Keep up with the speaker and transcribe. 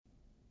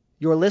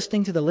You're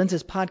listening to the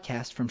Lenses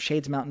podcast from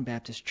Shades Mountain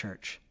Baptist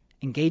Church,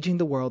 engaging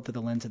the world through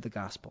the lens of the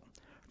gospel.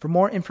 For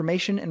more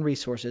information and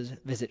resources,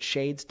 visit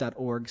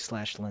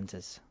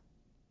shades.org/lenses.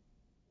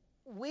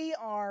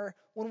 When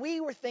we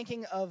were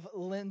thinking of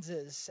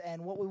lenses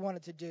and what we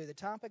wanted to do, the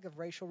topic of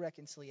racial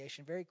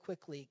reconciliation very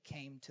quickly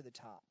came to the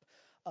top.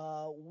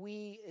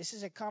 This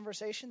is a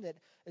conversation that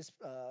is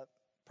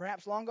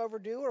perhaps long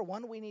overdue, or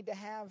one we need to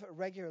have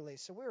regularly.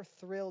 So we're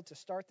thrilled to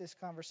start this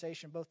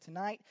conversation both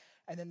tonight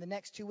and then the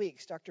next 2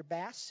 weeks. Dr.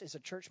 Bass is a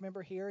church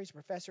member here. He's a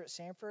professor at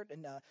Samford,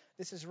 and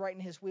this is right in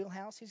his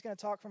wheelhouse. He's going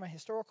to talk from a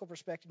historical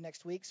perspective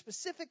next week,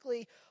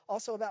 specifically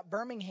also about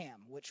Birmingham,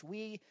 which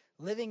we,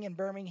 living in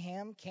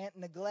Birmingham, can't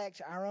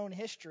neglect our own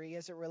history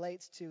as it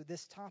relates to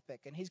this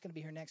topic. And he's going to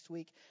be here next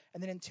week.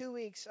 And then in 2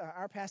 weeks,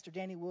 our pastor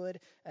Danny Wood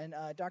and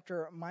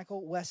Dr.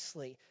 Michael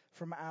Wesley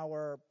from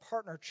our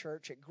partner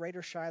church at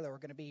Greater Shiloh are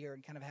going to be here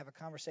and kind of have a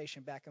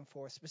conversation back and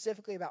forth,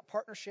 specifically about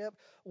partnership,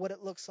 what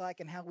it looks like,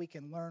 and how we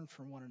can learn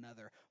from one another.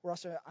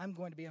 I'm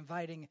going to be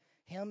inviting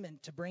him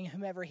and to bring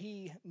whomever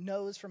he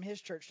knows from his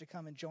church to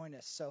come and join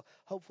us. So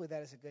hopefully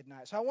that is a good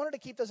night. So I wanted to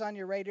keep those on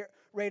your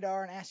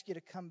radar and ask you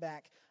to come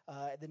back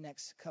the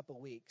next couple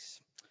weeks.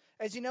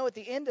 As you know, at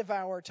the end of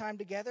our time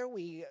together,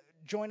 we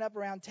join up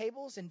around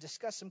tables and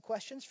discuss some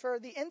questions. For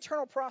the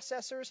internal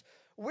processors,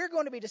 we're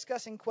going to be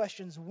discussing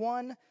questions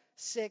 1,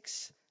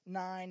 6,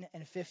 9,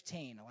 and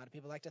 15. A lot of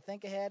people like to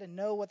think ahead and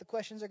know what the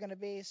questions are going to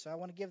be, so I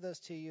want to give those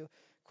to you.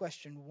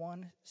 Question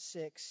 1,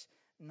 6,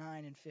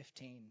 9, and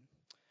 15.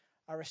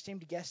 Our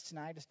esteemed guest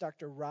tonight is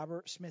Dr.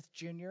 Robert Smith,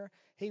 Jr.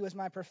 He was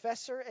my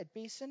professor at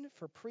Beeson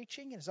for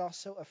preaching and is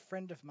also a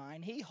friend of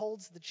mine. He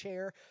holds the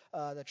chair,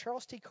 the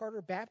Charles T.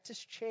 Carter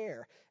Baptist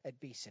Chair at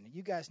Beeson.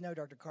 You guys know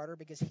Dr. Carter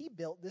because he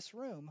built this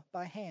room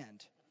by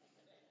hand.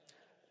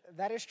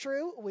 That is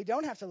true. We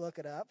don't have to look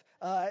it up.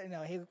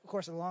 He, of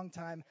course, a long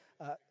time.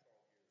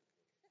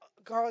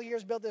 Carl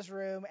Years built this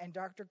room, and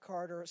Dr.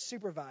 Carter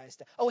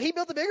supervised. Oh, he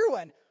built the bigger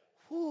one.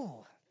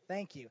 Whew,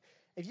 thank you.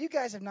 If you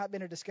guys have not been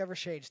to Discover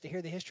Shades to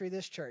hear the history of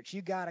this church,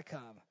 you got to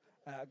come.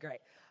 Great.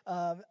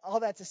 All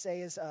that to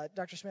say is,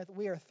 Dr. Smith,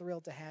 we are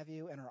thrilled to have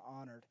you and are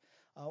honored.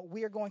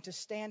 We are going to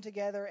stand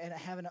together and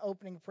have an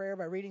opening prayer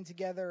by reading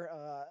together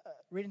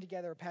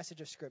a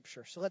passage of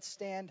Scripture. So let's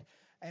stand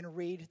and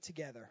read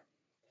together.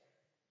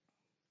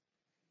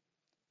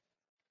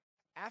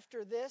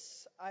 After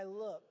this I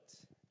looked,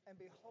 and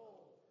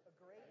behold, a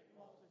great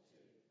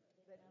multitude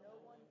that no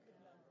one could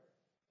number,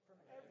 from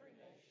every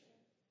nation,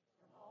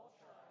 from all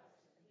tribes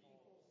and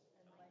peoples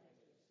and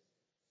languages,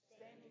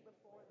 standing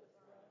before the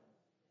throne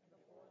and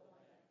before the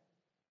Lamb,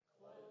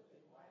 clothed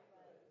in white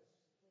robes,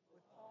 with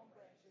palm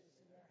branches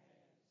in their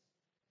hands,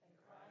 and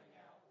crying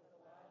out with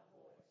a loud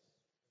voice,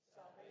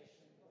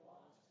 "Salvation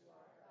belongs to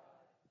our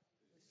God,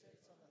 who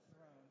sits on the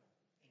throne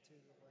and to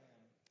the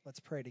Lamb."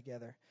 Let's pray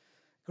together.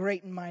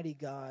 Great and mighty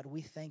God,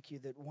 we thank you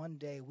that one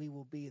day we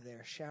will be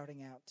there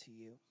shouting out to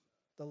you,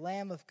 the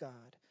Lamb of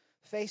God,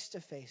 face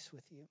to face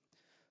with you.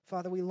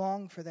 Father, we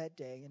long for that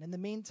day. And in the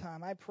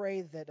meantime, I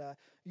pray that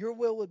your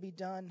will would be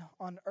done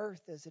on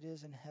earth as it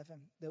is in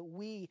heaven, that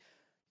we,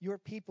 your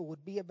people,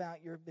 would be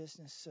about your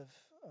business of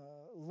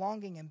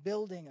longing and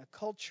building a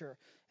culture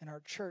in our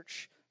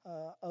church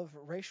of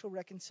racial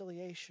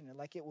reconciliation,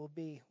 like it will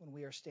be when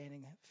we are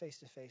standing face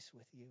to face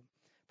with you.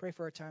 Pray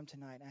for our time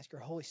tonight and ask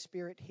your Holy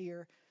Spirit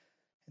here.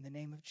 In the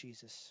name of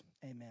Jesus,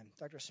 amen.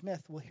 Dr.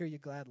 Smith, we'll hear you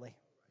gladly. All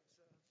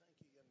right, so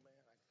thank you, young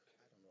man. I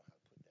don't know how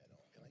to put that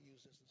on. Can I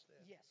use this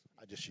instead? Yes.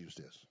 I just use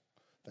this.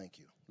 Thank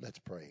you. Let's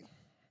pray.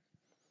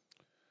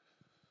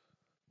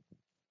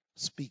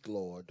 Speak,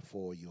 Lord,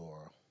 for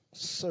your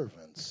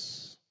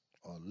servants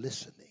are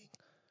listening.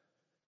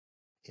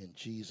 In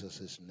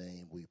Jesus'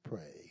 name we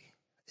pray.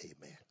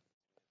 Amen.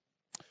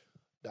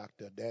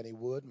 Dr. Danny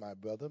Wood, my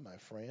brother, my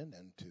friend,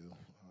 and to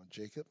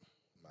Jacob,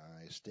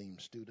 my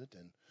esteemed student,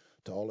 and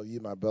to all of you,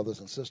 my brothers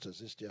and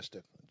sisters, it's just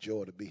a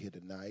joy to be here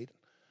tonight.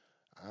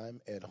 I'm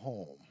at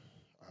home.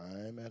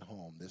 I'm at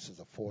home. This is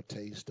a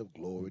foretaste of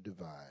glory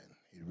divine.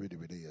 It really,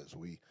 really is.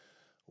 We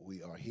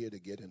are here to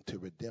get into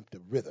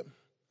redemptive rhythm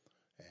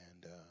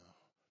and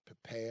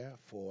prepare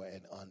for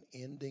an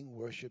unending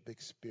worship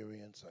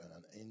experience, an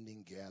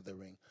unending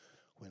gathering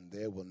when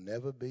there will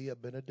never be a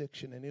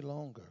benediction any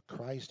longer.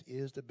 Christ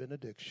is the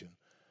benediction.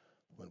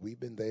 When we've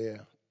been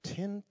there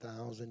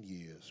 10,000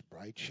 years,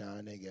 bright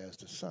shining as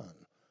the sun,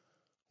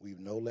 we've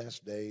no less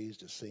days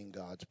to sing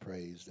God's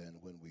praise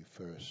than when we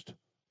first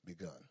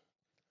begun.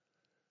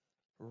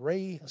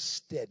 Ray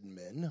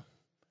Stedman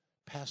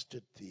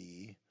pastored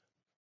the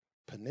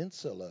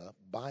Peninsula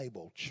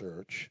Bible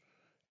Church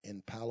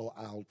in Palo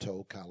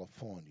Alto,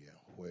 California,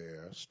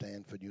 where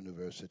Stanford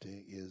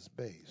University is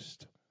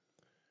based.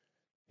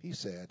 He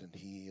said, and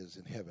he is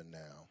in heaven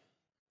now,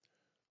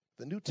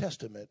 the New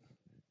Testament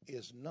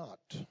is not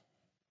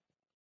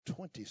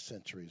 20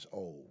 centuries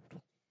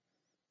old.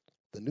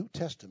 The New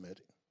Testament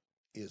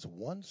is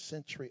 1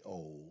 century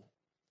old,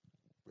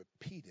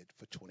 repeated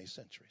for 20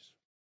 centuries.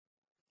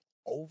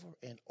 Over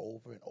and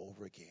over and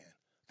over again.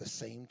 The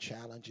same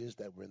challenges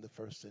that were in the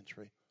first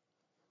century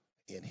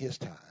in his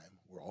time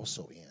were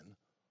also in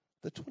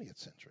the 20th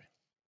century.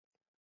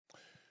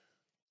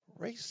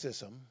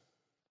 Racism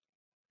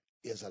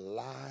is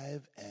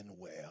alive and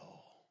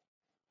well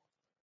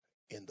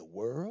in the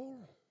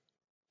world,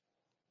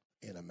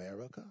 in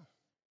America,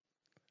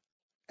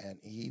 and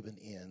even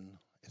in,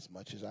 as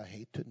much as I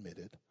hate to admit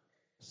it,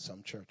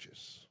 some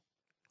churches.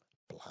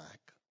 Black,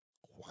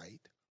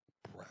 white,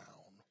 brown,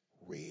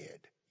 red,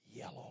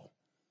 yellow.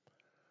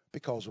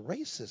 Because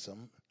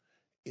racism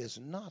is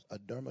not a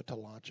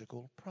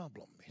dermatological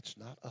problem. It's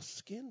not a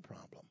skin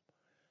problem.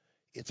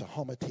 It's a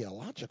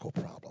hamartiological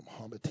problem.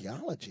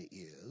 Hamartiology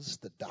is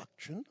the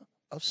doctrine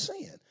of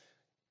sin.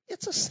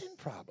 It's a sin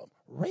problem.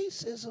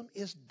 Racism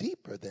is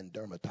deeper than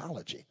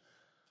dermatology.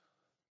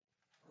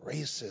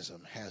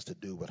 Racism has to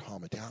do with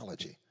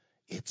hamartiology.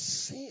 It's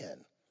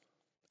sin.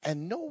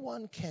 And no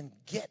one can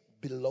get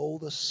below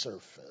the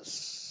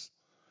surface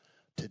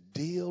to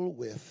deal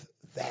with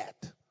that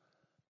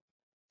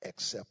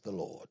except the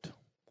Lord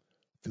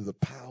through the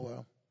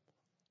power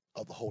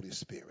of the Holy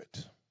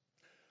Spirit.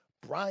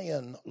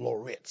 Brian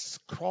Loritz,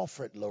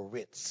 Crawford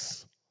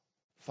Loritz's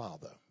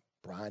father.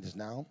 Brian is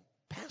now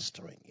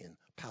pastoring in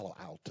Palo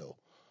Alto,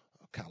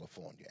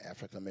 California.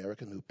 African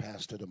American who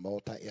pastored a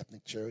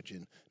multi-ethnic church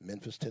in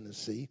Memphis,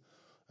 Tennessee.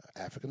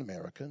 African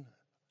American.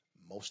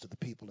 Most of the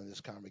people in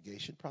this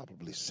congregation,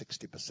 probably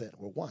 60%,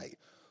 were white.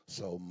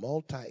 So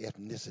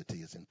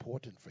multi-ethnicity is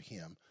important for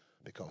him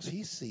because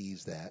he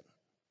sees that,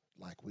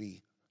 like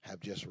we have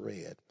just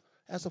read,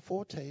 as a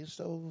foretaste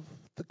of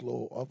the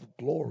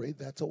glory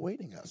that's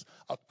awaiting us.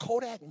 A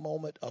Kodak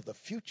moment of the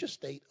future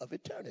state of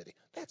eternity.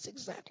 That's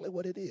exactly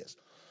what it is.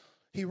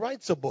 He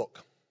writes a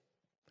book,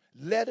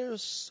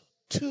 Letters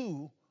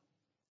to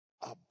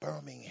a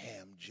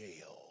Birmingham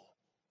Jail.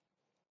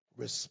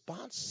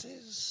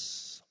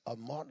 Responses of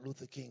Martin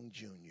Luther King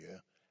Jr.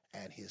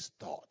 and his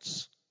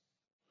thoughts.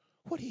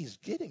 What he's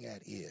getting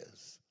at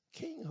is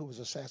King, who was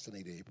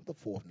assassinated April the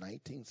 4th,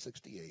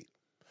 1968,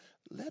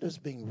 letters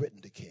being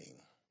written to King.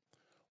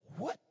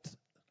 What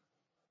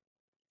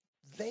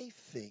they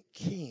think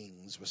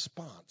King's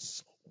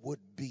response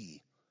would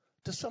be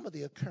to some of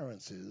the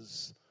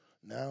occurrences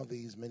now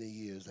these many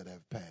years that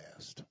have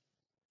passed.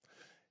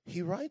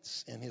 He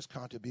writes in his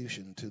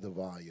contribution to the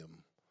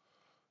volume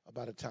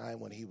about a time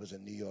when he was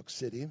in New York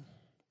City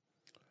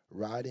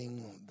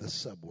riding the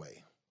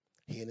subway.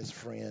 He and his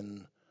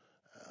friend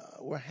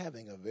were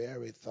having a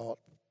very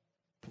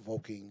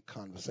thought-provoking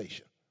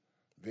conversation,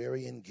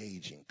 very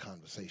engaging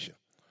conversation.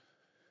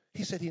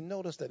 He said he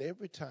noticed that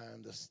every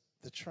time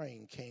the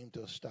train came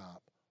to a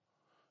stop,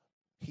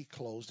 he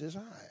closed his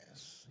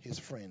eyes, his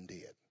friend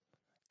did,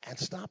 and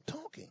stopped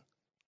talking.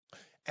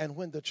 And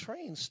when the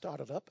train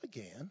started up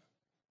again,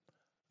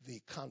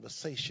 the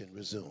conversation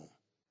resumed.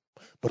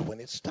 But when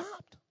it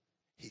stopped,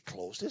 he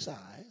closed his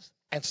eyes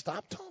and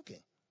stopped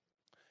talking.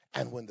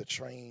 And when the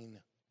train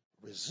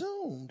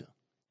resumed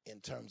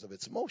in terms of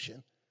its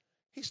motion,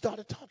 he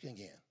started talking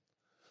again.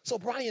 So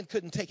Brian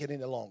couldn't take it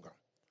any longer.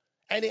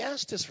 And he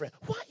asked his friend,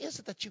 why is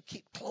it that you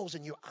keep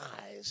closing your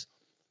eyes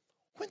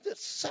when the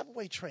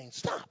subway train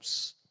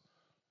stops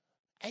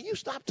and you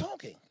stop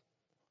talking?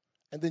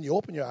 And then you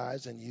open your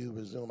eyes and you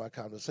resume our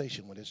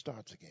conversation when it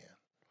starts again.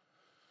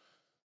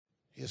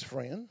 His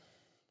friend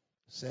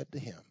said to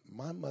him,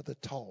 my mother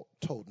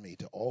told me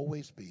to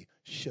always be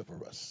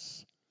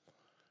chivalrous.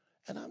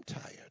 And I'm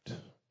tired.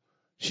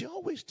 She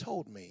always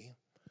told me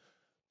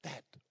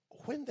that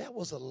when there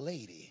was a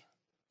lady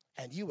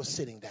and you were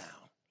sitting down,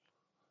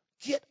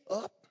 get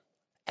up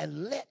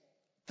and let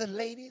the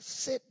lady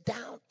sit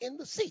down in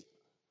the seat.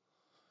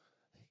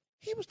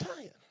 He was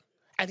tired.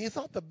 And he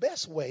thought the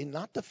best way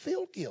not to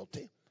feel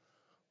guilty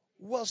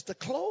was to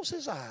close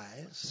his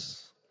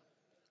eyes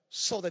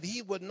so that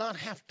he would not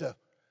have to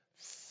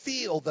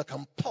feel the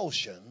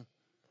compulsion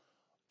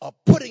of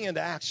putting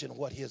into action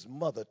what his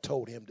mother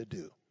told him to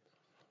do.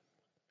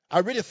 I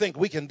really think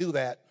we can do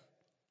that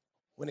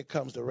when it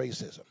comes to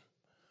racism.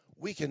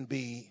 We can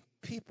be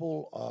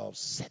people of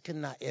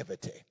second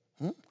naivety,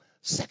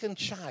 second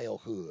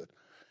childhood,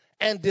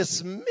 and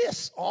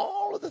dismiss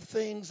all of the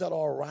things that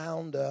are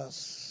around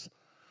us.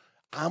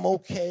 I'm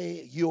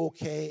okay, you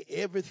okay,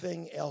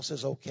 everything else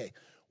is okay.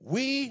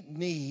 We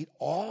need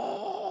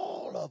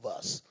all of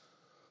us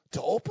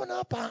to open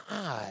up our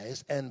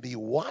eyes and be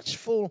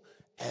watchful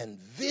and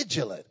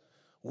vigilant.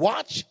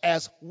 Watch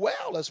as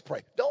well as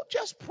pray. Don't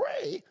just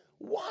pray,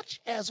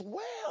 watch as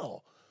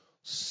well,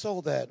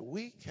 so that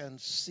we can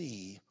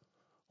see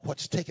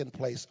what's taking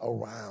place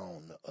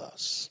around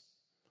us.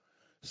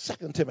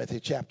 2 Timothy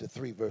chapter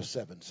 3, verse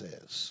 7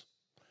 says,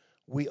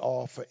 we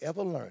are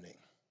forever learning,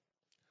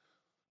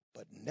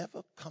 but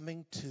never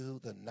coming to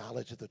the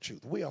knowledge of the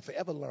truth. We are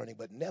forever learning,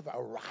 but never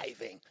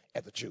arriving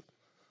at the truth.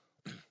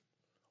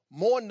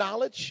 More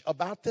knowledge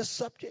about this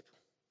subject,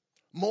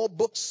 more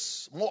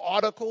books, more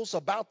articles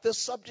about this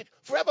subject,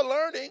 forever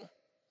learning,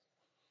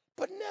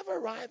 but never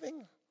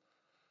arriving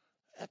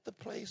at the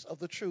place of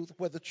the truth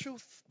where the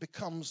truth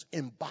becomes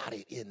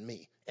embodied in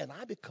me and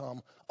I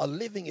become a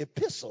living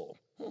epistle,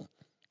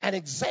 an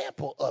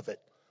example of it,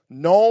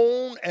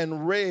 known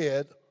and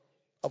read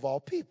of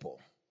all people.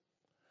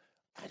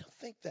 I don't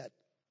think that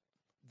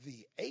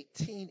the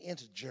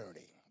 18-inch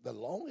journey, the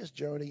longest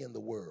journey in the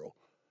world,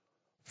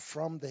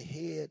 from the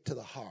head to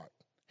the heart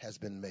has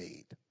been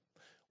made.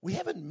 We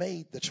haven't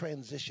made the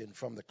transition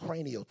from the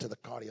cranial to the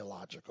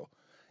cardiological.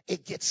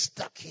 It gets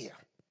stuck here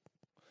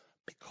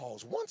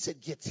because once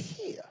it gets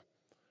here,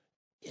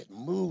 it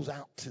moves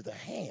out to the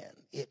hand.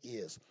 It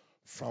is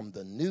from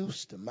the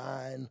nous, the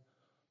mind,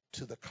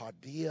 to the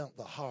cardia,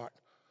 the heart,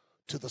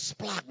 to the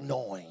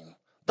splagnoin,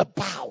 the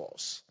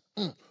bowels,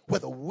 where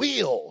the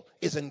will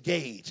is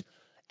engaged.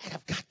 And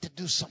I've got to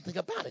do something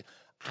about it.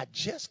 I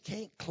just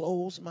can't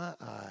close my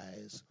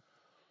eyes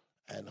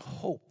and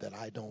hope that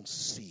I don't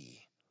see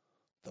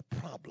the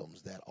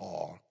problems that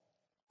are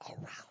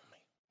around me.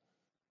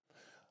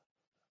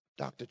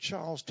 Dr.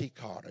 Charles T.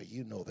 Carter,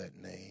 you know that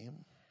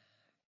name,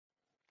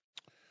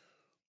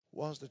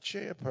 was the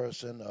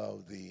chairperson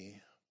of the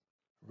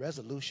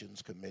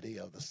Resolutions Committee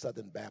of the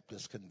Southern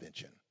Baptist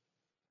Convention,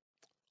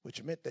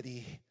 which meant that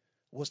he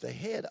was the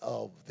head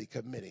of the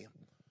committee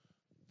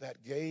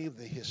that gave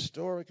the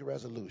historic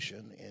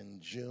resolution in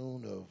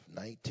June of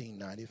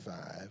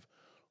 1995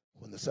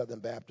 when the Southern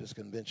Baptist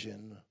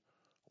Convention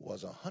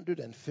was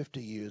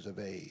 150 years of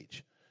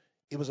age.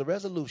 It was a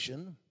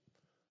resolution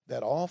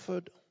that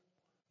offered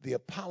the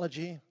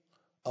apology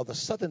of the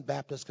Southern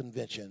Baptist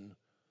Convention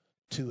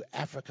to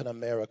African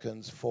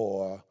Americans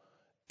for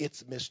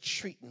its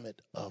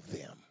mistreatment of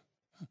them.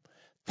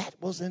 That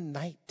was in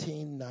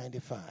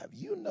 1995.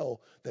 You know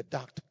that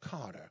Dr.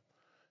 Carter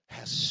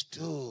has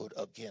stood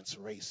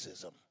against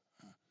racism,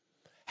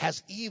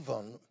 has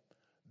even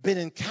been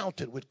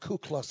encountered with Ku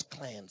Klux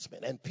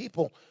Klansmen and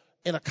people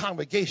in a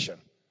congregation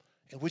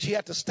in which he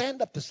had to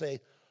stand up to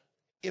say,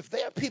 if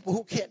there are people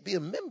who can't be a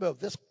member of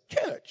this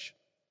church,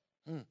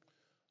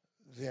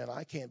 then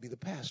I can't be the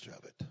pastor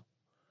of it.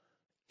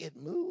 It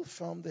moved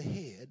from the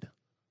head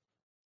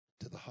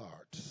to the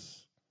heart,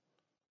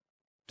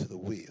 to the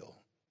will,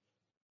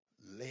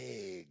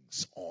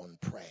 legs on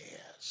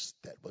prayers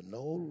that were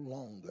no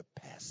longer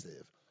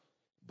passive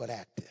but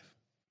active.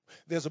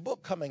 There's a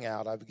book coming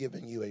out. I've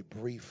given you a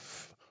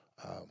brief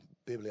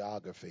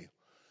bibliography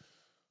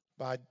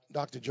by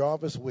Dr.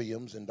 Jarvis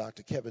Williams and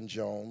Dr. Kevin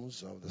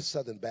Jones of the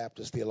Southern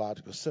Baptist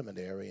Theological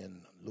Seminary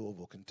in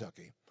Louisville,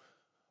 Kentucky.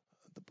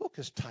 The book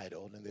is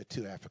titled, and there are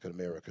two African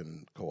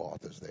American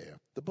co-authors there.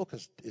 The book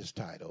is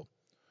titled,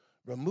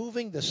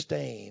 Removing the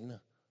Stain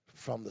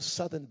from the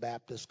Southern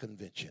Baptist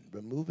Convention.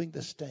 Removing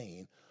the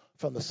Stain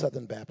from the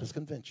Southern Baptist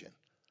Convention.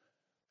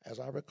 As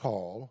I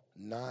recall,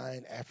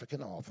 9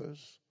 African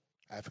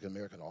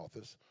American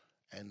authors,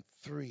 and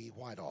 3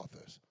 white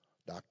authors.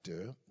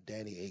 Dr.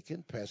 Danny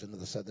Akin, president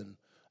of the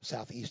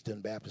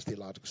Southeastern Baptist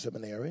Theological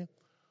Seminary.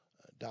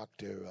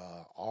 Dr.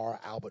 R.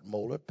 Albert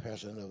Moeller,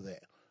 president of the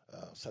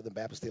Southern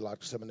Baptist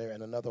Theological Seminary,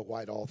 and another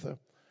white author,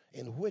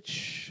 in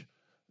which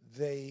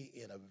they,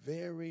 in a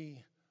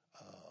very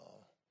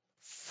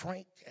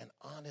frank and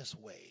honest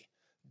way,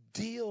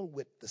 deal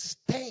with the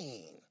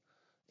stain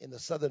in the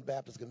Southern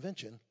Baptist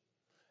Convention.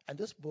 And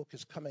this book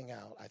is coming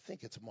out, I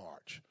think it's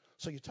March.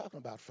 So you're talking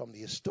about from the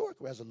historic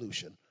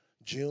resolution,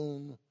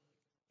 June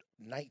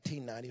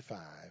 1995,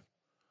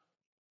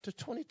 to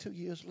 22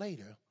 years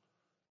later,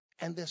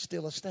 and there's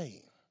still a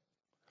stain.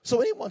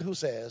 So anyone who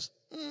says,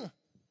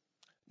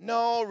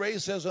 no,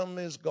 racism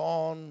is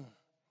gone,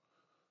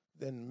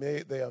 then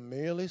they are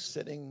merely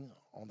sitting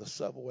on the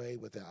subway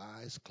with their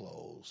eyes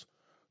closed,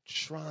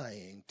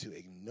 trying to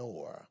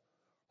ignore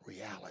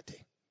reality.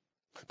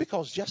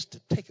 Because just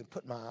to take and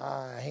put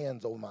my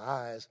hands over my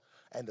eyes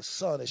and the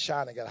sun is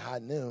shining at high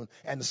noon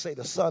and to say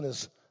the sun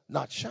is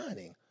not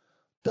shining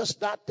does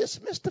not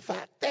dismiss the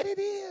fact that it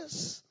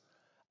is.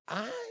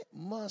 I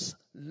must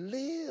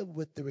live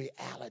with the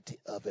reality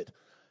of it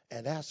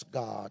and ask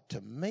God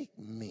to make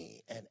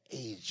me an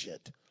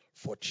agent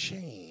for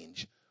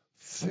change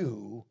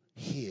through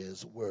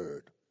his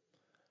word.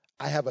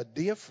 I have a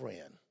dear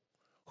friend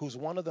who's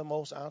one of the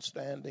most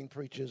outstanding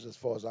preachers, as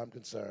far as I'm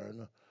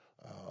concerned,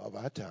 of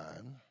our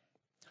time,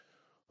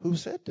 who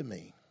said to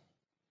me,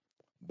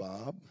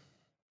 Bob,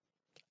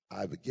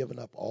 I've given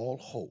up all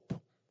hope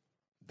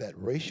that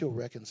racial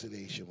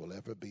reconciliation will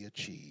ever be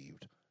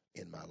achieved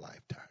in my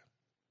lifetime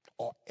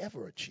or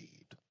ever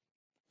achieved.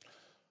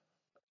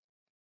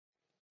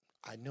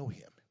 I know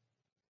him.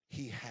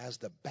 He has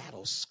the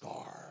battle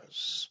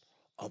scars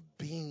of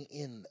being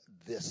in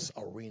this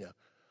arena,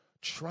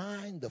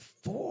 trying to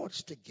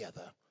forge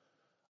together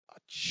a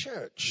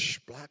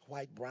church, black,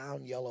 white,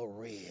 brown, yellow,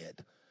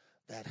 red,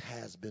 that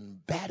has been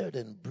battered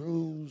and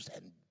bruised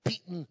and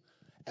beaten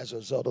as a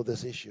result of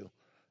this issue,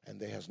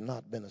 and there has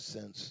not been a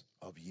sense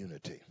of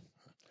unity.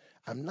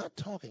 I'm not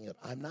talking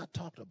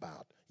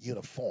about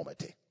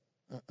uniformity.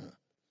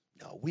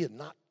 No, we are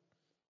not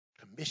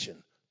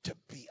commissioned to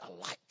be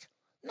alike.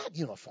 Not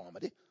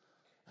uniformity.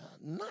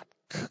 Not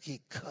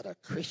cookie-cutter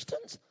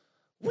Christians.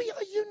 We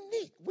are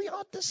unique. We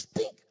are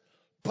distinct.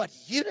 But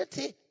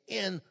unity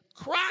in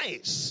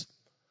Christ,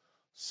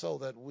 so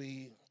that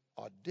we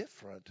are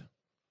different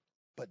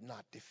but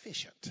not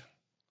deficient,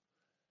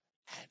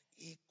 and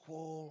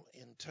equal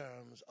in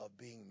terms of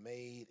being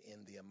made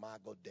in the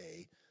imago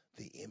Dei,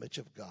 the image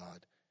of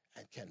God,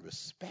 and can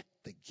respect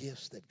the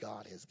gifts that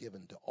God has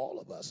given to all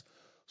of us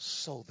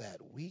so that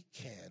we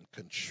can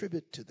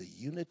contribute to the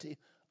unity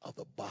of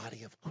the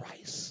body of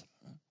Christ.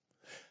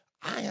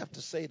 I have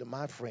to say to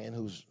my friend,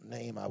 whose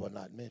name I will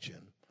not mention,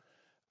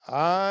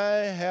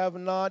 I have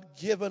not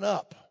given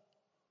up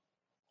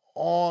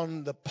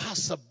on the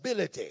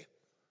possibility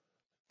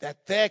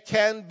that there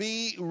can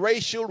be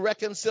racial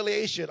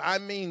reconciliation. I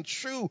mean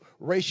true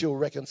racial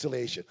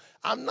reconciliation.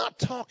 I'm not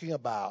talking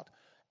about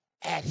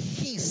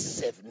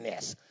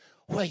adhesiveness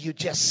where you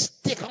just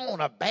stick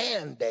on a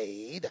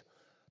Band-Aid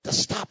to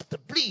stop the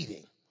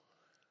bleeding.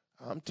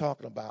 I'm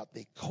talking about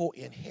the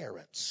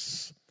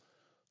co-inherence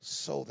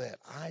so that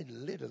I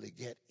literally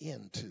get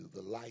into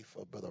the life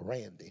of Brother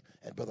Randy,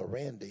 and Brother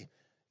Randy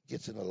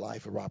gets in the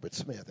life of Robert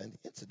Smith. And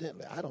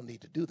incidentally, I don't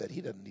need to do that.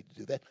 He doesn't need to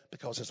do that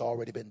because it's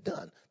already been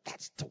done.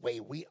 That's the way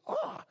we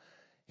are.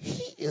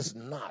 He is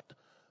not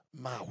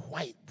my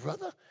white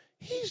brother.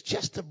 He's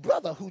just a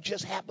brother who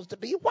just happens to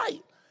be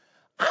white.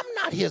 I'm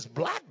not his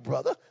black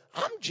brother.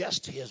 I'm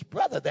just his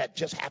brother that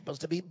just happens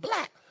to be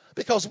black,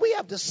 because we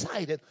have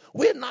decided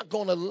we're not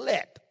going to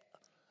let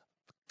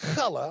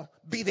color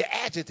be the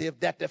adjective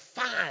that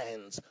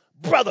defines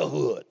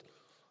brotherhood.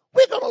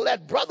 We're going to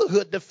let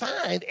brotherhood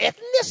define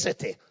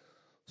ethnicity,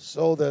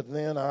 so that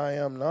then I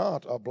am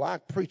not a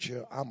black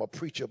preacher, I'm a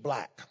preacher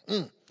black.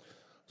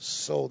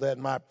 So that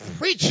my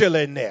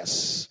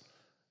preacherliness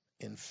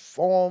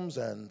informs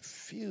and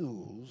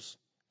fuels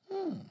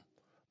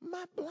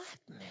my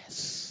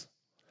blackness.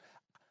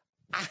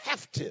 I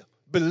have to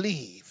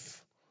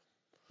believe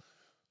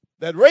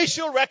that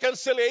racial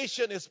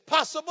reconciliation is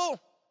possible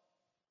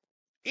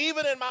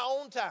even in my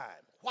own time.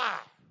 Why?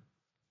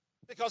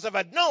 Because if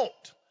I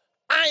don't,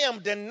 I am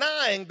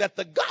denying that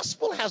the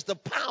gospel has the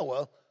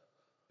power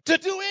to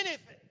do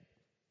anything.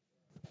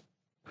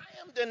 I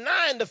am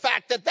denying the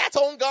fact that that's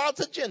on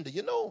God's agenda.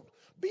 You know,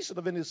 Beeson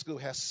Divinity School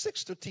has 6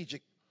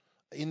 strategic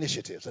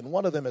initiatives, and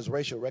one of them is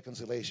racial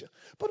reconciliation.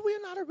 But we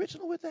are not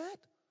original with that.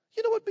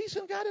 You know what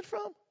Beeson got it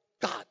from?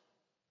 God.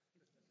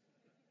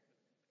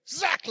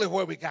 Exactly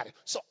where we got it.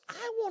 So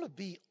I want to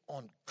be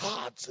on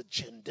God's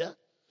agenda,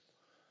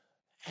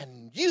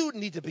 and you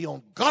need to be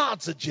on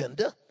God's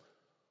agenda,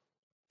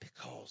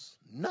 because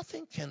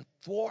nothing can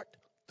thwart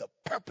the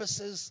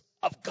purposes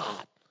of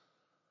God.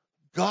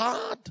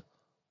 God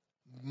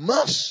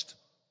must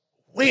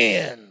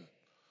win.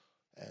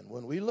 And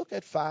when we look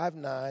at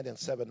 5:9 and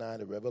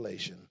 7:9 of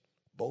Revelation,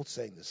 both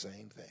saying the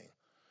same thing,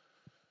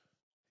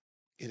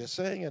 it is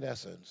saying in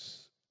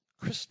essence,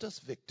 Christus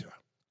Victor,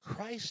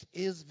 Christ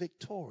is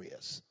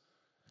victorious.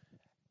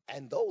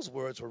 And those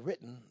words were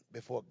written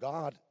before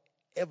God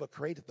ever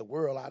created the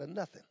world out of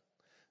nothing.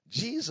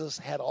 Jesus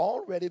had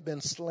already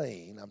been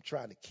slain. I'm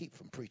trying to keep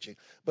from preaching,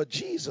 but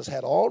Jesus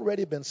had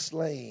already been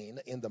slain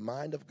in the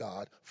mind of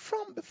God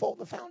from before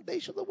the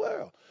foundation of the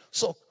world.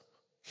 So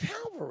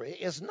Calvary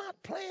is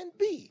not plan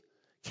B.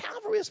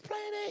 Calvary is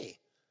plan A.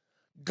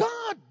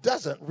 God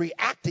doesn't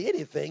react to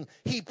anything.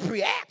 He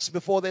preacts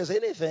before there's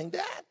anything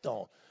to act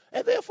on.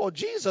 And therefore,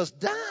 Jesus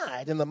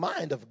died in the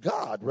mind of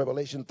God.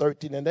 Revelation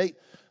 13:8,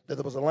 that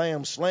there was a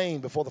lamb slain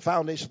before the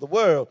foundation of the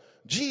world.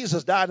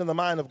 Jesus died in the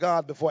mind of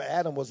God before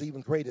Adam was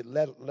even created,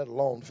 let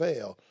alone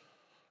fell.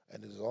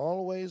 And it has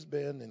always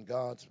been in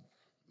God's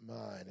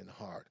mind and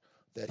heart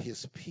that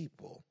his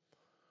people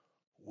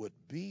would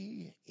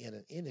be in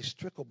an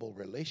inextricable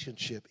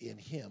relationship in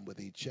him with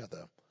each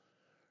other,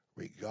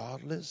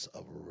 regardless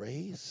of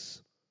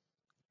race,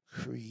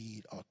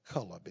 creed, or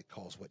color,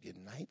 because what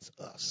unites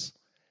us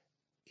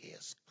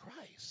is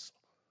Christ.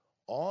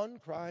 On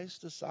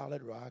Christ, the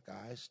solid rock,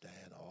 I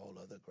stand. All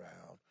other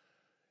ground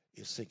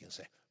is sinking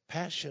sand.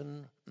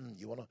 Passion.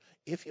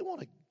 If you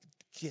want to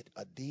get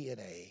a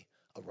DNA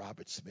of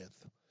Robert Smith,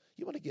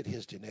 you want to get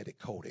his genetic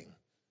coding,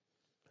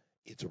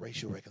 it's a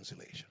racial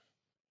reconciliation.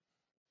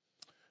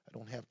 I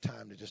don't have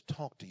time to just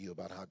talk to you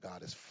about how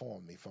God has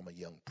formed me from a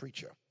young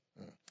preacher.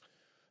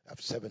 I'm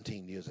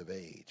 17 years of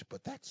age,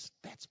 but that's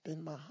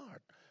been my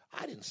heart.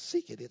 I didn't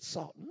seek it, it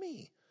sought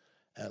me.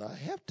 And I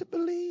have to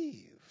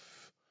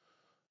believe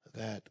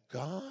that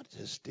God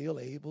is still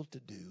able to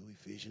do,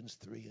 Ephesians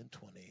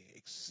 3:20,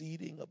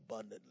 exceeding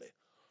abundantly,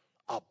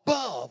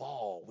 above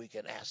all we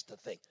can ask to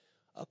think,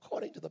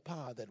 according to the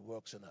power that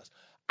works in us.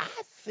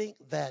 I think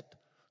that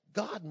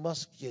God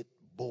must get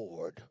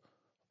bored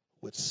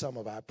with some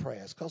of our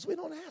prayers, because we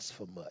don't ask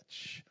for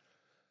much.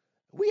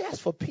 We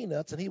ask for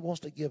peanuts, and he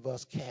wants to give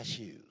us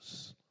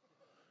cashews.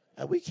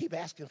 And we keep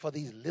asking for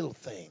these little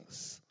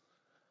things.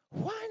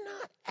 Why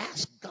not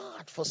ask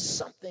God for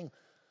something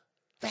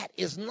that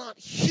is not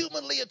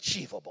humanly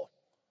achievable,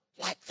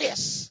 like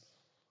this?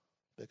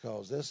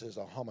 Because this is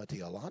a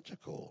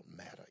homotheological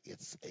matter.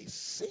 It's a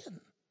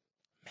sin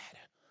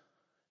matter.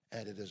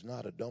 And it is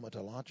not a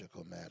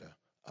domatological matter,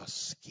 a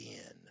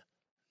skin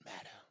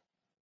matter.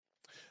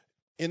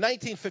 In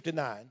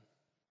 1959,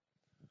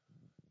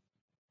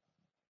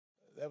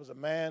 there was a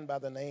man by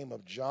the name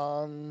of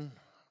John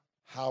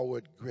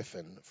Howard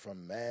Griffin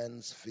from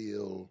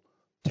Mansfield,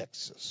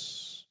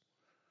 Texas.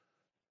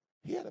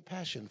 He had a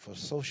passion for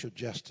social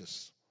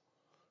justice.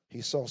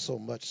 He saw so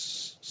much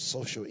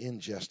social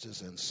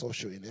injustice and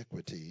social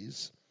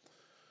inequities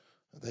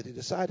that he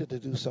decided to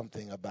do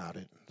something about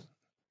it.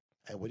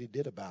 And what he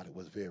did about it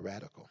was very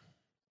radical.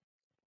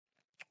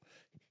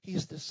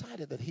 He's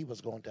decided that he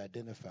was going to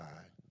identify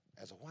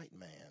as a white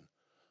man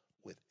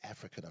with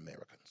African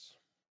Americans.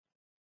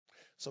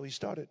 So he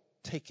started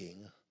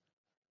taking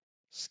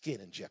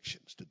skin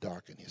injections to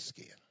darken his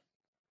skin,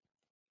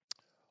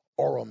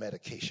 oral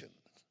medication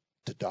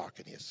to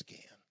darken his skin,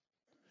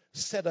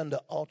 set under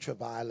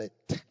ultraviolet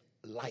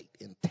light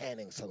in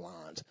tanning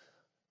salons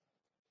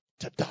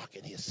to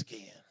darken his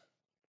skin,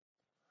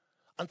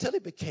 until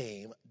it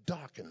became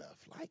dark enough,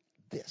 like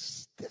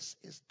this. This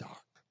is dark.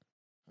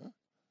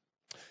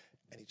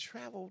 And he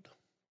traveled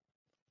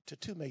to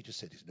two major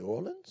cities, New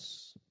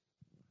Orleans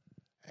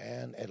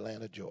and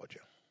Atlanta,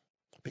 Georgia,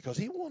 because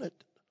he wanted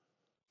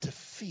to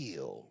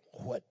feel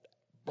what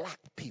black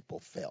people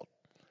felt.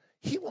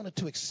 He wanted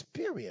to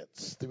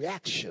experience the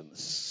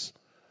reactions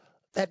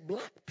that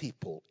black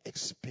people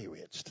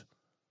experienced.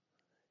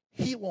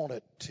 He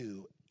wanted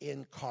to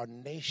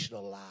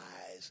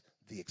incarnationalize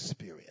the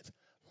experience.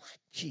 Like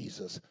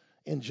Jesus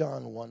in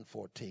John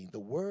 1:14, the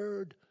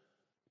Word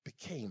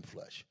became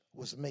flesh,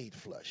 was made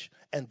flesh,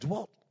 and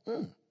dwelt,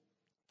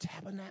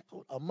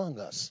 tabernacled among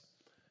us.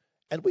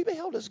 And we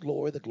beheld his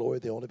glory, the glory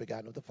of the only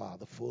begotten of the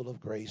Father, full of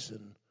grace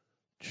and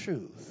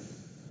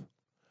truth.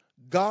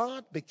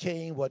 God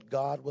became what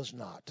God was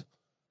not,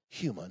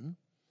 human,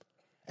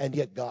 and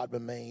yet God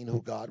remained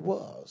who God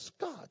was,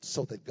 God.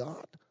 So that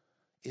God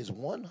is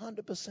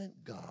 100%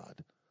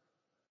 God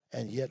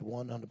and yet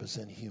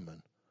 100%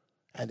 human,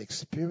 and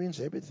experience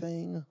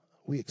everything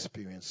we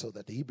experience, so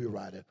that the Hebrew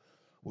writer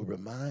will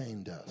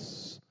remind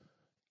us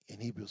in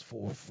Hebrews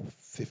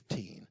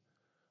 4:15,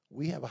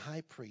 we have a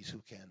high priest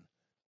who can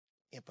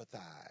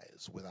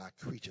empathize with our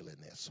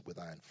creatureliness, with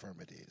our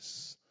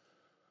infirmities.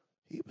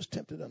 He was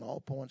tempted in all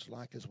points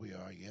like as we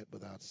are, yet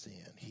without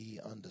sin. He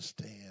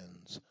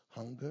understands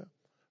hunger,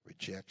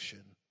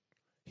 rejection.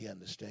 He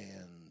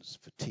understands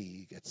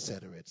fatigue,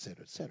 etc.,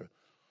 etc., etc.,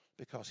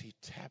 because he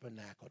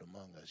tabernacled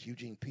among us.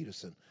 Eugene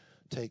Peterson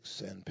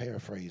takes and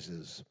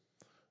paraphrases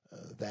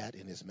that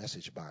in his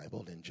Message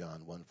Bible in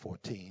John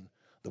 1:14.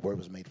 The Word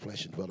was made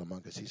flesh and dwelt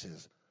among us. He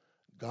says,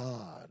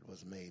 God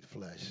was made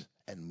flesh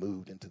and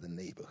moved into the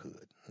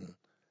neighborhood.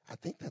 I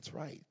think that's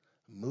right.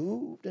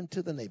 Moved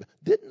into the neighborhood.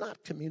 Did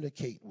not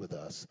communicate with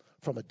us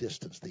from a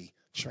distance. The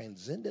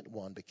transcendent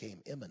one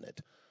became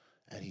immanent,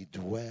 and he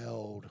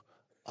dwelled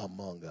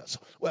among us.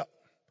 Well,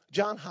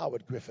 John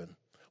Howard Griffin,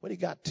 when he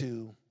got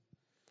to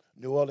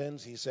New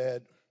Orleans, he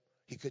said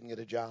he couldn't get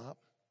a job.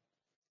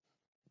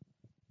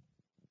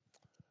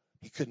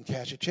 He couldn't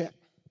cash a check.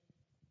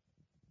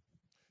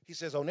 He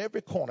says on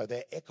every corner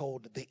they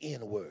echoed the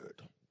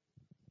N-word.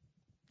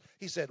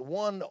 He said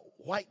one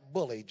white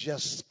bully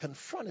just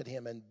confronted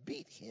him and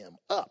beat him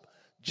up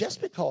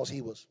just because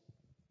he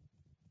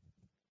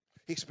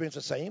experienced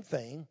the same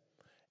thing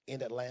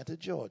in Atlanta,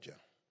 Georgia.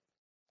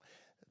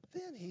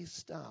 Then he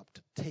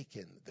stopped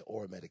taking the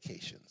oral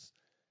medications.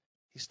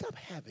 He stopped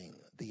having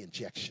the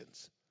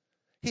injections.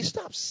 He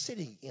stopped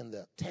sitting in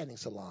the tanning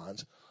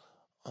salons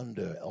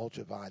under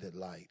ultraviolet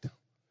light,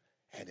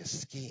 and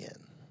his skin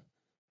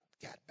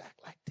got back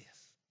like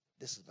this.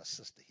 This is my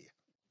sister here.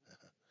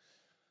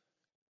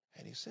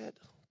 And he said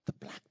the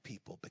black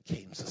people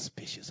became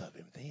suspicious of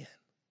him then.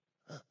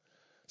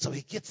 So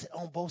he gets it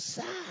on both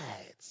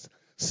sides.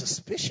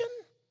 Suspicion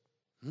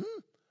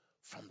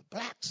from the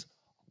blacks,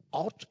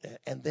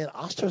 and then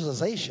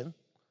ostracization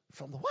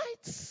from the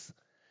whites.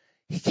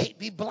 He can't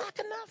be black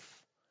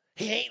enough.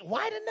 He ain't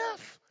white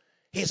enough.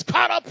 He's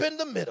caught up in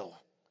the middle.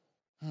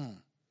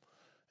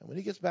 And when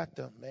he gets back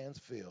to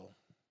Mansfield,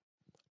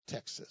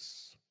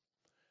 Texas,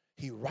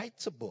 he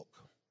writes a book.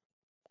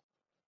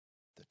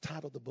 The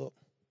title of the book,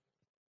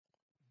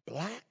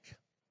 Black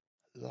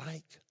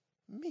Like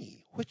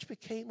Me, which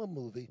became a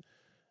movie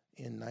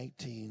in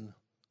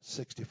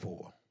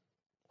 1964.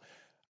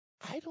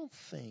 I don't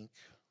think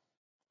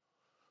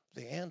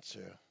the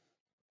answer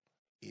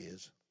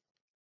is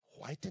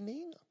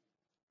whitening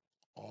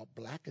or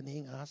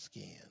blackening our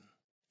skin,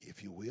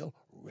 if you will,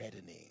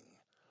 reddening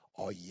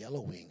or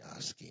yellowing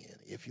our skin,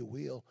 if you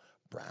will,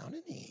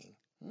 browning.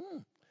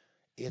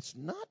 It's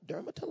not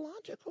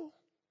dermatological.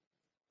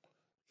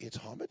 It's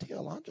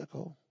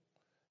haematological.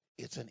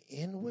 It's an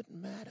inward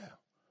matter.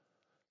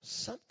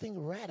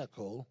 Something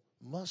radical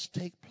must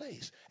take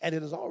place. And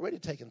it has already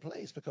taken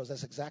place, because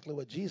that's exactly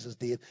what Jesus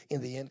did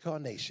in the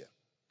incarnation.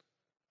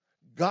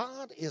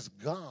 God is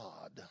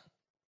God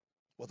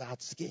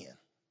without skin.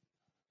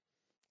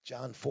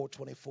 John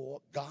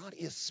 4:24, God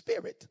is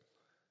spirit,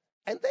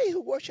 and they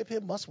who worship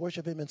him must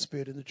worship him in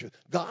spirit and in truth.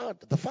 God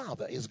the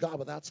Father is God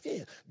without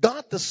skin.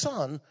 God the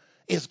Son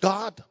is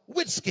God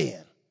with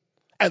skin.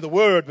 And the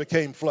Word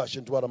became flesh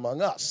and dwelt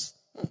among us.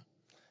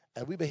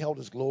 And we beheld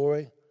his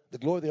glory, the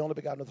glory of the only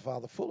begotten of the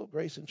Father, full of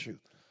grace and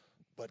truth.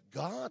 But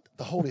God,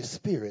 the Holy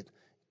Spirit,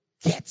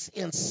 gets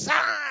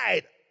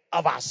inside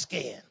of our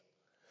skin,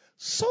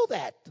 so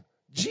that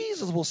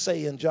Jesus will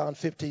say in John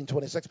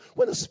 15:26,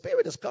 when the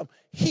Spirit has come,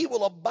 he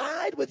will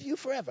abide with you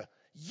forever.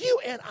 You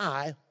and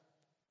I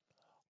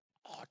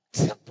are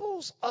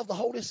temples of the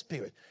Holy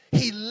Spirit.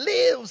 He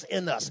lives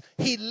in us.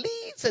 He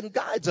leads and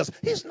guides us.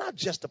 He's not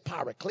just a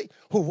paraclete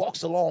who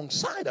walks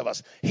alongside of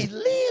us. He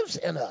lives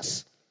in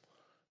us.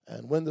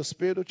 And when the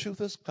Spirit of truth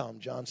has come,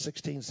 John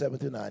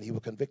 16:7-9, he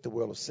will convict the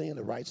world of sin,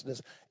 of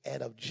righteousness,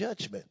 and of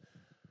judgment.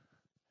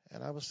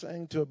 And I was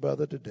saying to a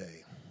brother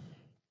today,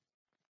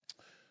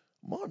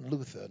 Martin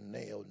Luther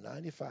nailed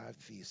 95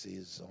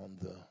 theses on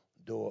the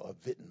door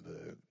of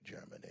Wittenberg,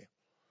 Germany.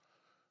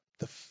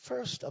 The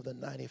first of the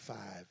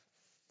 95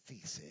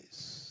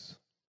 theses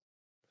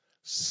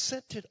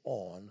centered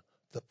on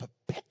the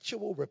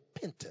perpetual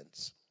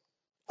repentance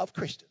of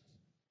Christians.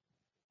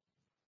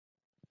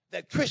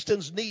 That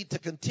Christians need to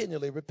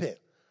continually repent.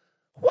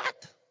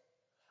 What?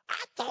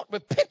 I thought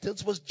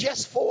repentance was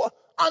just for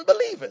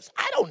unbelievers.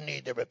 I don't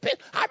need to repent.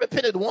 I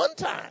repented one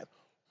time.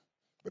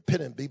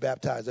 Repent and be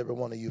baptized, every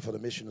one of you, for the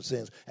remission of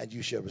sins, and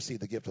you shall receive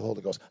the gift of the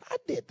Holy Ghost. I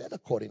did that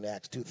according to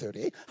Acts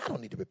 2:38. I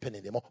don't need to repent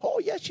anymore. Oh,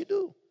 yes, you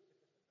do.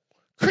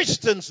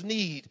 Christians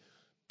need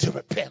to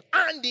repent.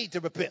 I need to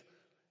repent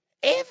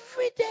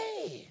every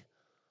day.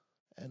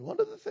 And one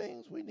of the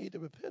things we need to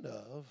repent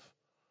of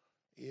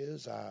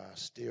is our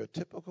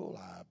stereotypical,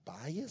 our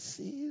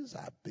biases,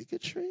 our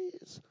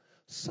bigotries.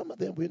 Some of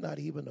them we're not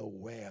even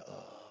aware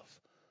of.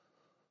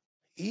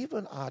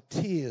 Even our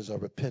tears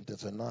of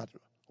repentance are not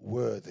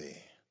worthy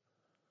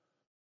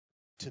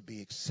to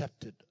be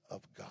accepted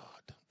of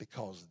God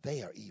because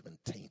they are even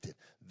tainted.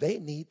 They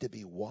need to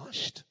be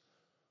washed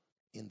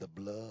in the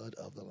blood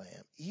of the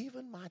Lamb.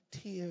 Even my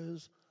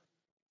tears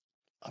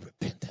of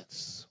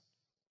repentance.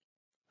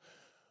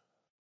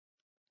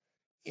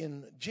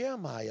 In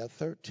Jeremiah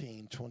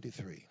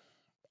 13:23,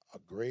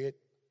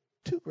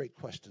 two great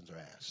questions are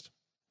asked,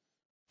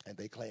 and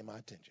they claim my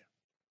attention.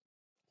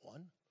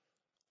 One,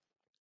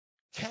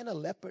 can a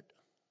leopard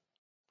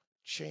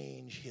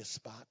change his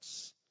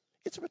spots?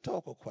 It's a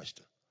rhetorical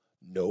question.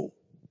 No.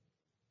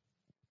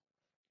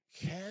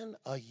 Can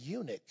a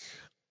eunuch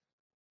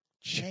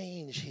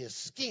change his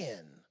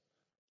skin?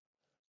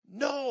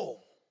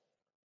 No.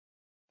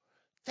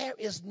 There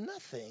is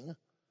nothing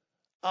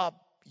a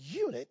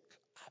eunuch,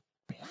 a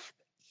black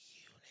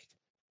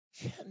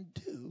eunuch, can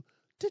do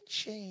to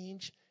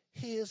change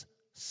his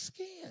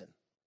skin,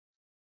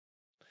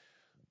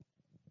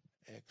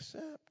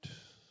 except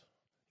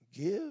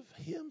give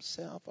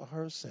himself or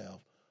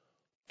herself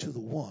to the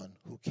one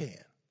who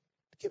can.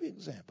 To give you an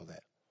example of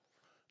that,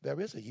 there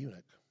is a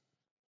eunuch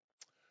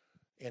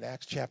in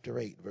Acts chapter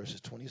 8,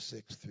 verses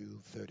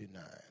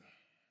 26-39.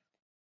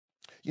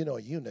 You know,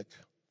 a eunuch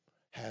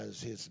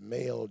has his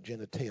male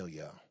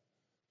genitalia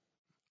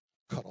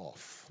cut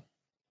off.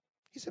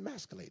 He's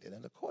emasculated.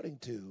 And according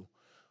to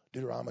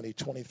Deuteronomy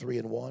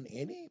 23:1,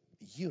 any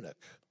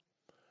eunuch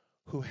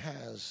who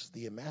has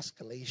the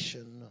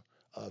emasculation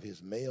of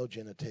his male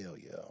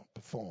genitalia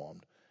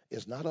performed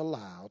is not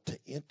allowed to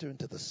enter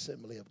into the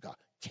assembly of God.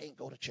 Can't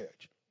go to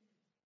church.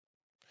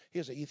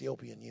 Here's an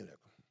Ethiopian eunuch.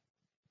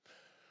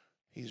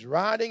 He's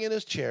riding in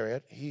his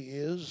chariot. He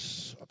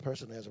is a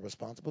person who has a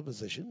responsible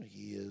position.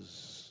 He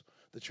is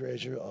the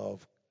treasurer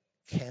of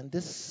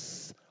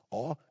Candace,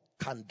 or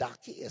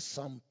Kandaki, as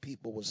some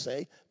people would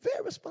say.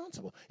 Very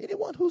responsible.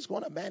 Anyone who's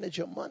going to manage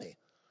your money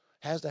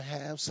has to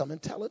have some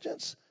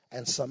intelligence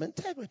and some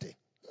integrity,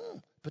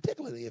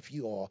 particularly if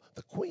you are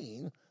the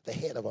queen, the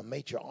head of a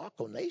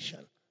matriarchal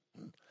nation,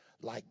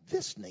 like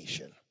this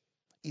nation,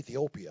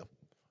 Ethiopia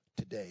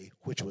today,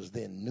 which was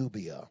then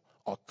Nubia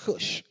or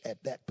Cush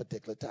at that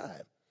particular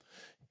time.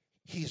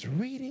 He's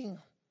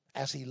reading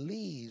as he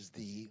leads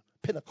the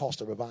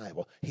Pentecostal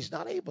revival. He's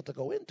not able to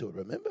go into it.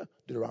 Remember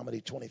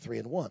Deuteronomy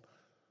 23:1,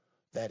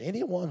 that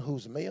anyone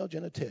whose male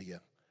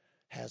genitalia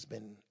has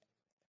been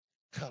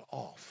cut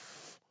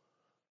off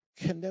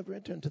can never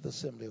enter into the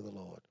assembly of the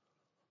Lord.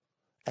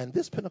 And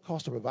this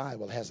Pentecostal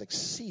revival has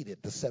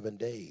exceeded the 7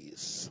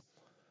 days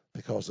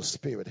because the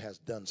Spirit has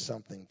done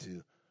something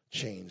to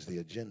change the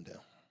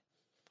agenda.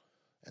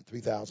 And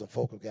 3,000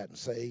 folk have gotten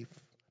saved.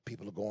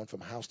 People are going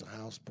from house to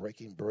house,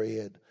 breaking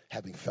bread,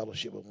 having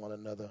fellowship with one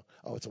another.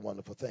 Oh, it's a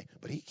wonderful thing.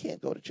 But he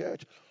can't go to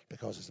church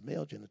because his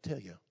male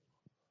genitalia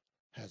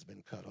has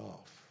been cut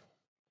off.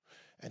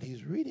 And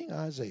he's reading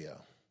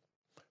Isaiah,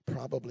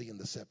 probably in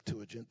the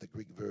Septuagint, the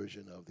Greek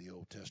version of the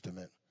Old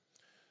Testament.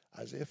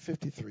 Isaiah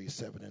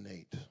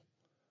 53:7-8.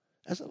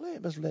 As a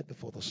lamb is led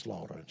before the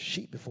slaughter, and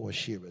sheep before his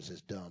shearers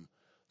is dumb,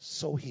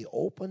 so he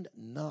opened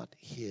not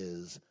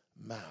his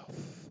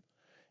mouth.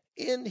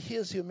 In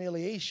his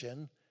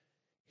humiliation,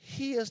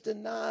 he has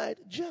denied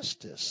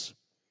justice.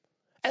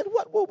 And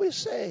what will we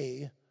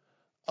say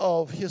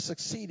of his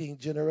succeeding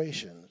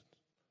generation?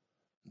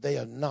 They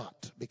are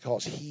not,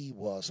 because he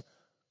was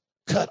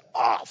cut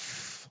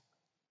off.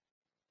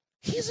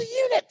 He's a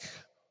eunuch.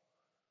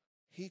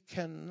 He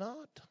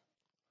cannot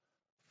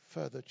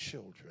further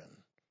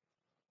children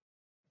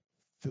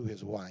through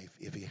his wife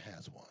if he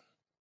has one.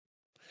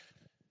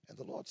 And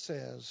the Lord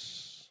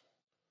says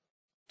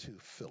to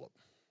Philip,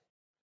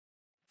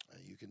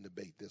 You can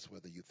debate this,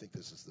 whether you think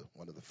this is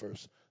one of the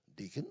first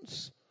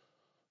deacons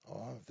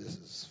or if this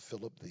is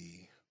Philip,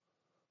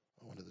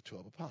 one of the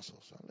 12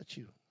 apostles. I'll let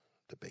you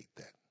debate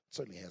that.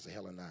 Certainly has a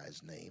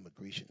Hellenized name, a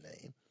Grecian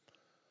name,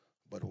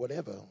 but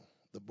whatever,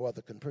 the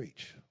brother can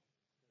preach.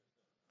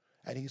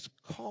 And he's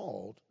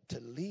called to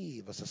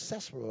leave a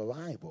successful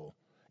revival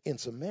in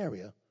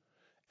Samaria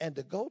and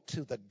to go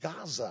to the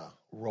Gaza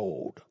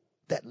road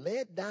that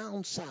led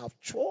down south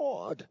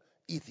toward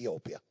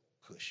Ethiopia,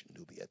 Cush,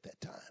 Nubia at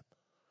that time.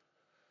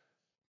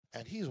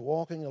 And he's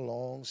walking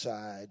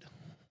alongside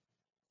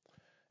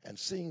and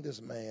seeing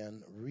this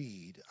man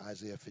read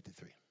Isaiah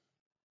 53.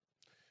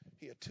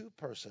 Here are two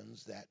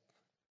persons that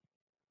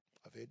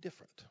are very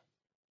different.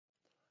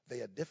 They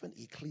are different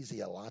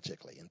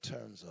ecclesiologically in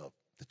terms of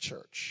the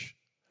church.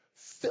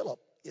 Philip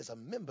is a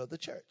member of the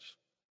church.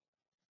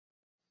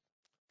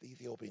 The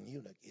Ethiopian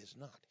eunuch is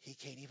not. He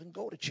can't even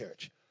go to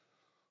church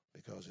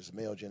because his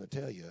male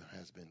genitalia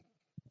has been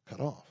cut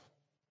off.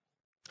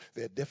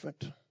 They're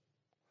different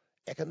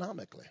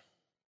economically.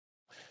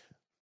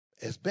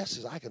 As best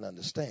as I can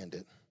understand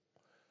it,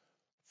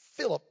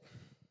 Philip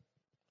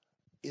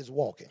is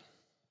walking.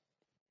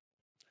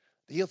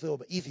 The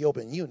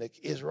Ethiopian eunuch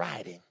is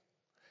riding.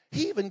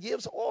 He even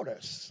gives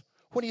orders.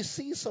 When he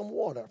sees some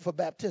water for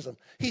baptism,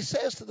 he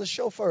says to the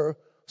chauffeur,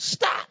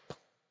 "Stop."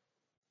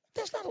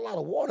 There's not a lot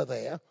of water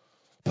there,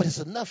 but it's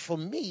enough for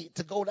me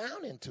to go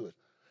down into it.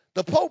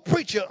 The poor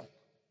preacher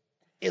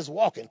is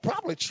walking,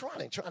 probably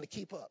trying to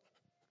keep up.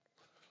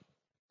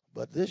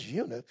 But this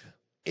eunuch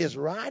is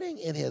riding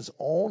in his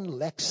own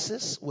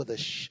Lexus with a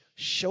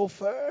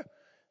chauffeur.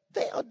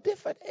 They are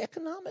different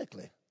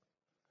economically.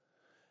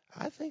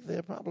 I think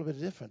they're probably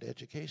different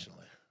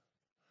educationally.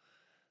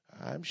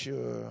 I'm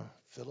sure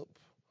Philip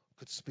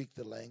could speak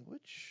the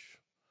language,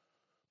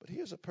 but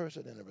here's a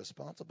person in a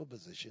responsible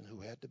position who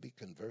had to be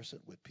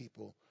conversant with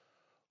people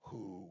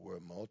who were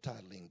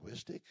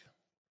multilinguistic.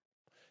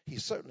 He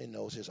certainly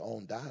knows his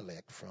own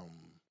dialect from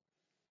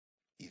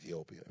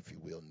Ethiopia, if you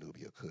will,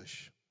 Nubia,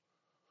 Cush.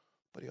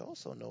 But he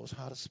also knows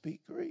how to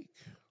speak Greek.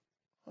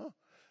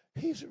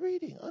 He's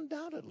reading,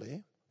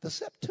 undoubtedly, the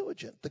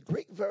Septuagint, the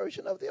Greek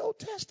version of the Old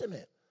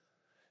Testament.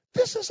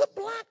 This is a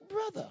black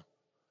brother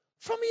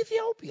from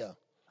Ethiopia.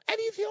 And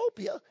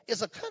Ethiopia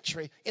is a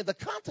country in the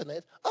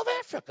continent of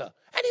Africa.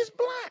 And he's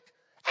black.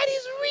 And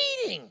he's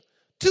reading.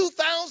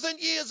 2,000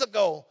 years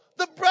ago,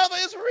 the brother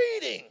is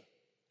reading.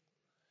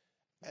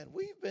 And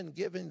we've been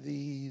given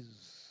these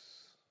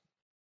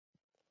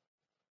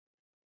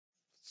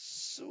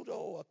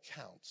pseudo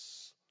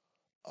accounts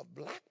of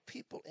black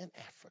people in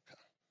Africa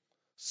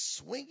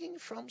swinging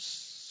from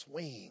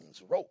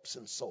swings, ropes,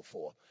 and so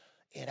forth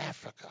in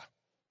Africa.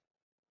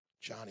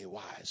 Johnny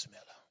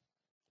Weissmuller,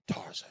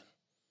 Tarzan.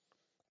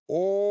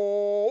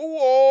 Oh,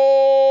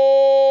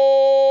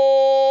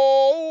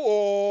 oh,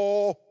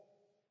 oh.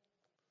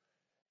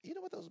 You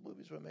know what those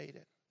movies were made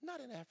in? Not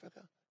in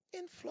Africa,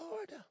 in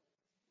Florida.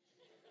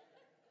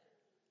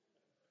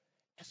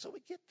 And so we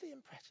get the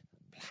impression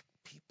black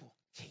people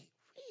can't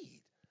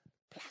read.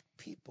 Black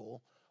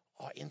people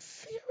are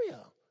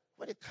inferior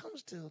when it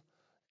comes to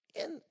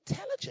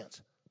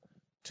intelligence.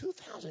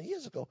 2,000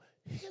 years ago,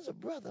 here's a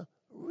brother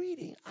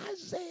reading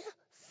Isaiah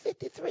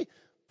 53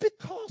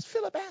 because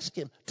Philip asked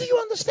him, "Do you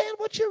understand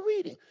what you're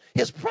reading?"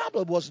 His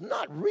problem was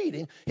not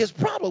reading. His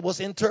problem was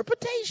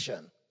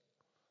interpretation.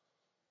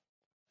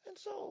 And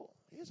so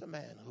here's a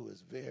man who is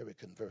very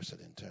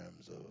conversant in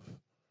terms of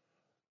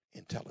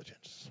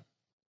intelligence.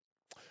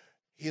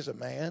 Here's a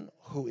man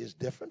who is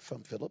different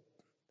from Philip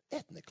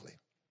ethnically.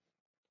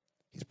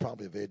 He's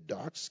probably a very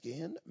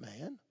dark-skinned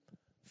man.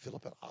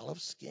 Philip, an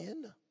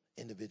olive-skinned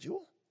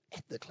individual,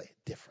 ethnically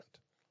different.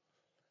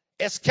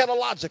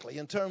 Eschatologically,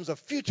 in terms of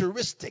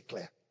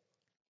futuristically,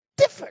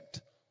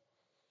 different.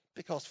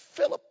 Because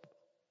Philip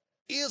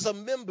is a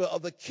member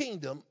of the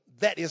kingdom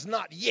that is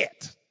not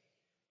yet,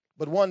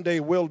 but one day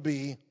will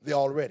be the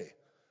already.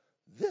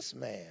 This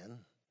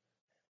man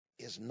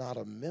is not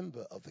a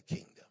member of the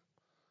kingdom.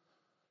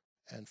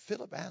 And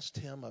Philip asked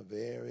him a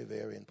very,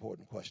 very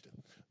important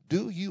question.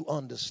 Do you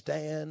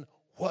understand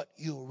what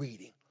you're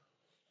reading?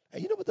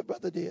 And you know what the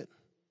brother did?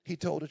 He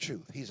told the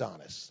truth. He's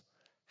honest.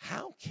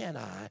 How can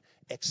I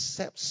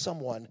accept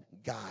someone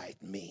guide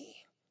me?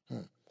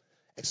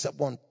 Except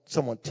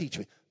someone teach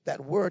me. That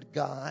word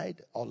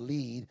guide or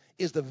lead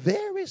is the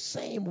very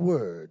same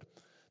word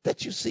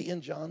that you see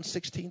in John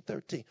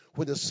 16:13.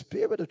 When the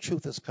Spirit of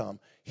truth has come,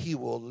 he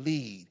will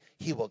lead.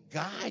 He will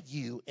guide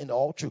you in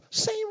all truth.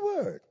 Same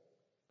word.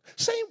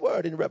 Same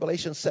word in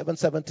Revelation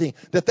 7:17,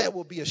 that there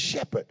will be a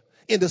shepherd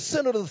in the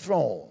center of the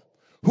throne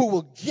who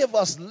will give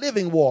us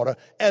living water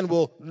and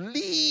will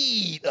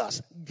lead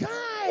us,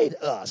 guide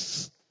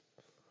us.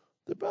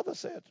 The brother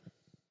said,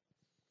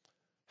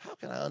 how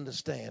can I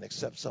understand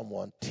except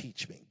someone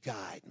teach me,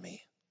 guide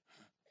me?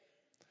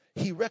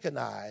 He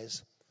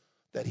recognized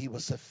that he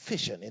was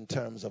sufficient in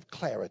terms of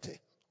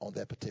clarity on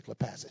that particular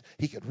passage.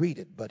 He could read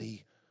it, but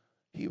he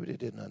really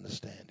didn't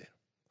understand it.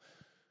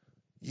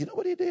 You know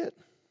what he did?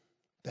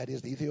 That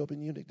is, the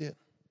Ethiopian eunuch did.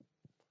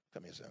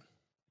 Come here, son.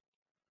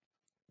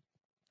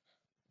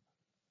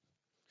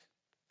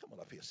 on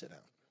up here, sit down.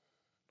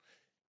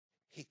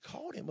 He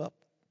called him up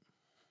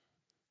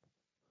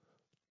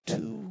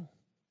to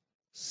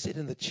sit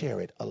in the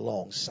chariot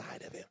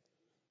alongside of him,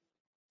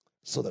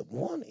 so that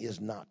one is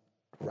not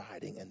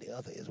riding and the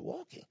other is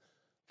walking.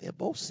 They're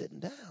both sitting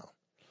down.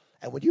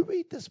 And when you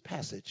read this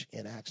passage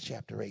in Acts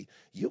chapter 8,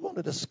 you're going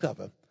to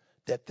discover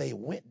that they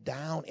went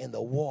down in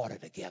the water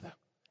together,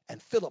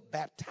 and Philip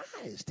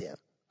baptized him.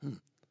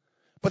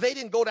 But they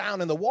didn't go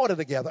down in the water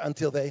together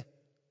until they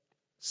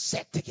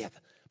sat together,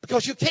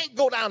 because you can't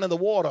go down in the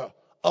water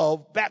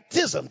of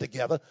baptism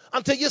together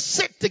until you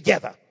sit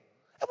together.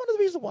 And one of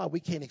the reasons why we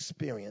can't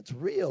experience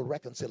real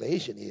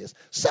reconciliation is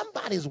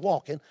somebody's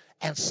walking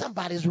and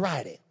somebody's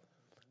riding.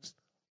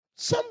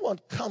 Someone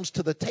comes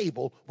to the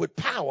table with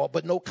power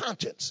but no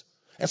conscience,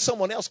 and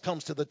someone else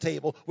comes to the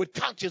table with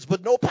conscience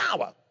but no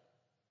power.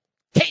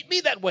 Can't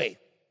be that way.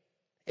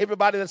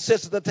 Everybody that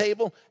sits at the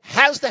table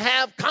has to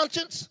have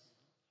conscience,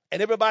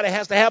 and everybody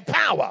has to have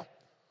power,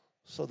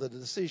 so that the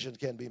decision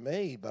can be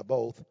made by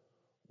both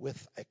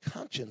with a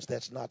conscience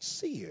that's not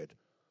seared,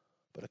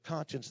 but a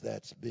conscience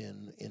that's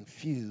been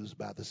infused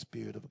by the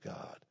Spirit of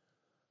God.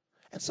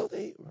 And so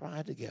they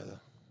ride together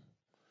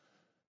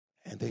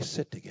and they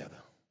sit together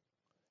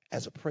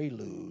as a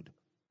prelude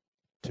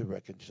to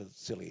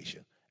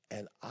reconciliation.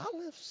 An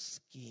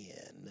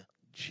olive-skinned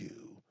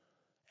Jew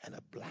and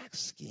a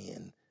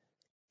black-skinned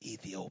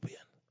Ethiopian.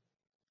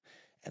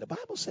 And the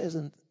Bible says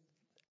in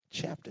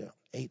chapter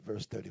 8,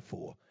 verse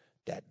 34,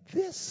 that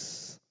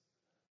this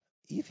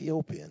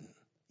Ethiopian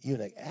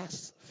eunuch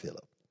asked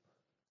Philip,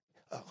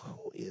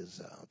 who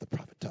is the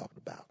prophet talking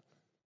about?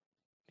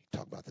 He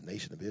talked about the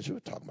nation of Israel,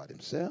 talking about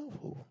himself.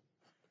 Who?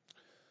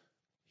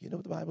 You know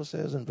what the Bible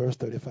says in verse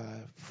 35?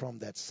 From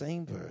that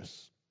same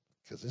verse,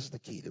 because this is the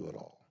key to it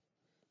all,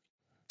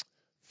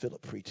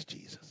 Philip preached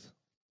Jesus.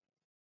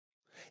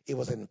 It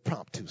was an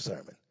impromptu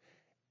sermon.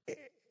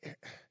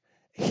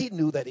 He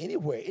knew that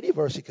anywhere, any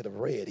verse he could have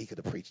read, he could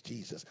have preached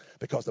Jesus,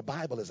 because the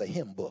Bible is a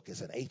hymn book.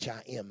 It's an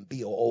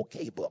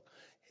HIMBOOK book.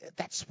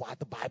 That's why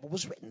the Bible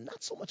was written,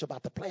 not so much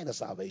about the plan of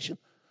salvation,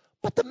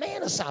 but the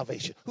man of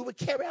salvation who would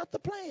carry out the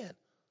plan.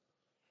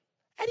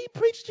 And he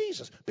preached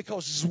Jesus,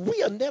 because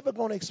we are never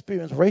going to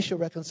experience racial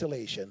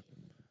reconciliation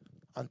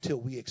until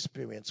we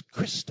experience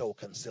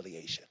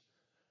Christoconciliation.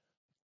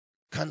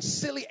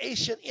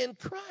 Conciliation in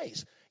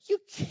Christ. You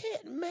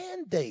can't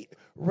mandate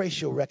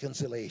racial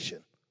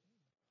reconciliation.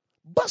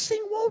 Busing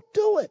won't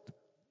do it.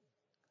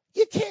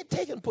 You can't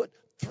take and put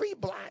 3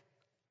 black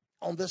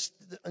on this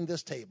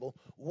table,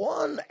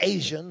 1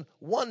 Asian,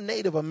 1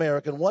 Native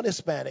American, 1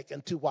 Hispanic,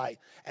 and 2 white,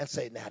 and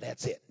say, now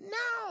that's it.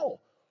 No.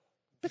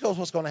 Because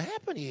what's going to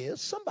happen is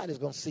somebody's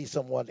going to see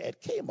someone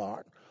at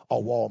Kmart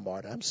or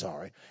Walmart, and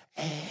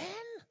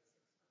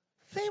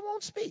they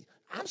won't speak.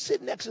 I'm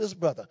sitting next to this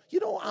brother. You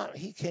know,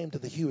 he came to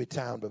the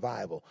Hueytown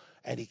revival,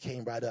 and he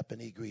came right up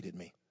and he greeted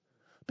me.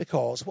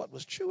 Because what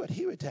was true at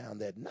Hueytown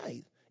that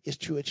night is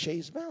true at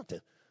Shades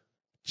Mountain.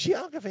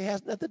 Geography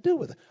has nothing to do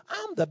with it.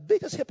 I'm the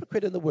biggest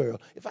hypocrite in the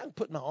world if I can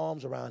put my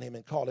arms around him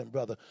and call him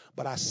brother,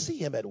 but I see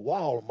him at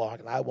Walmart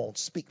and I won't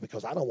speak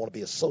because I don't want to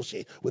be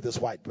associated with this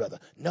white brother.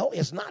 No,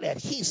 it's not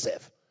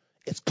adhesive.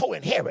 It's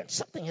coherent.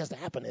 Something has to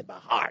happen in my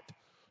heart.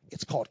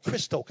 It's called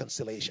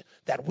Christoconciliation,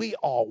 that we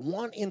are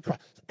one in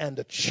Christ. And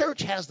the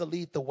church has to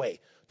lead the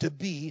way to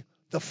be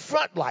the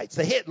front lights,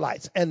 the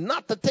headlights, and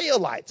not the tail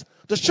lights,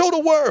 to show the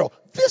world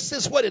this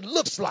is what it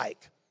looks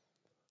like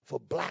for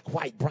black,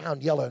 white,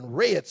 brown, yellow, and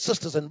red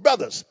sisters and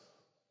brothers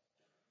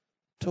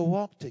to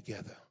walk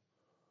together,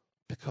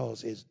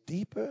 because it's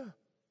deeper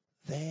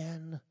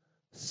than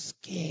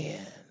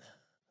skin.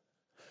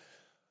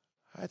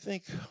 I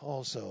think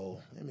also,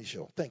 let me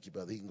show. Thank you,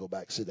 brother. You can go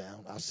back, sit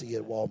down. I'll see you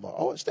at Walmart.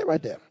 Oh, stay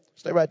right there.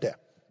 Stay right there.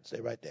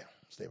 Stay right there.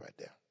 Stay right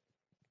there.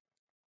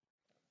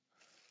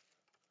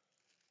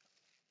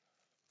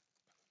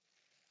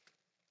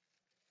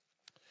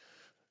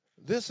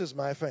 This is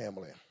my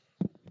family.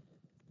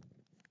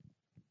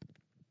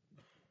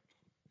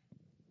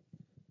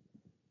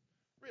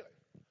 Really.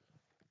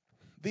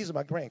 These are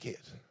my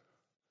grandkids.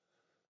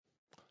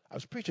 I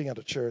was preaching at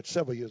a church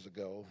several years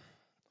ago.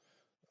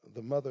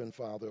 The mother and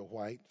father are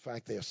white. In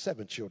fact, they have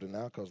 7 children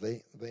now because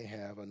they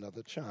have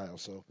another child.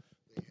 So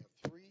they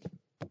have 3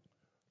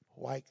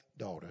 white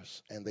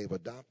daughters, and they've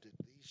adopted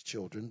these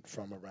children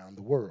from around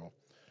the world.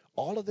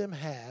 All of them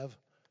have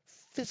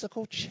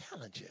physical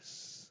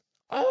challenges.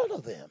 All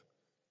of them.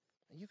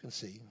 And you can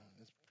see,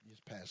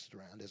 just passed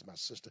around. There's my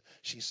sister.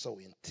 She's so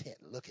intent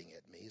looking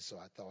at me, so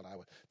I thought I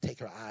would take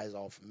her eyes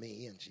off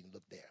me, and she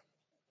looked there.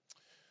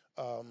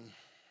 I was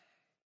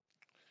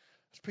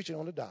preaching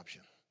on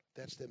adoption.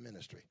 That's their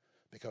ministry,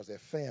 because their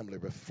family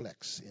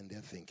reflects in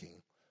their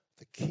thinking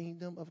the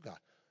kingdom of God.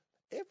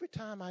 Every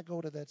time I go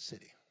to that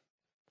city,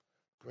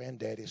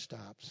 granddaddy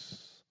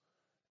stops,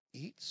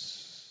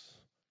 eats,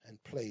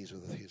 and plays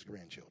with his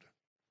grandchildren.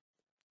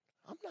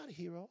 I'm not a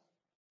hero.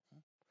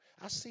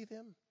 I see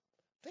them.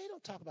 They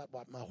don't talk about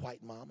my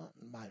white mama,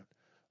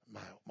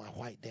 my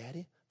white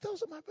daddy.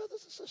 Those are my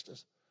brothers and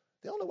sisters.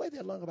 The only way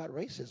they'll learn about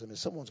racism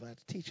is someone's going to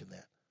have to teach them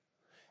that.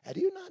 And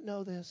do you not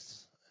know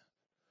this?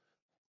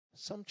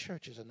 some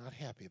churches are not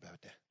happy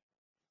about that.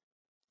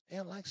 They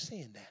don't like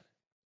seeing that.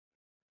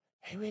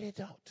 They really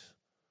don't.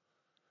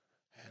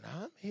 And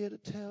I'm here to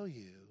tell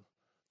you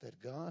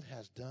that God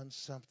has done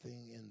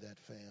something in that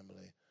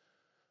family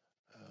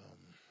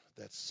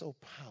that's so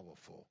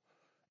powerful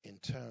in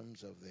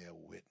terms of their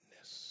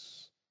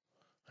witness.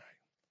 All right,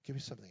 give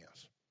me something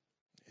else,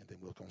 and then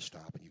we're going to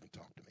stop and you can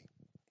talk to me.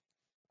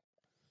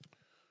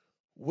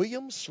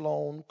 William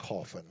Sloane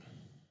Coffin,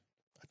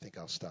 I think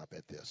I'll stop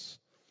at this,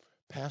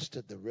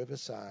 pastored the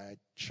Riverside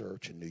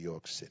Church in New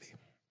York City.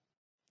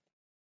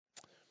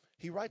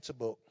 He writes a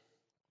book,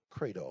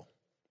 Credo,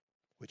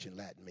 which in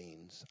Latin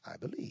means I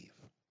believe.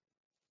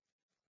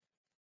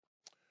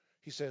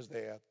 He says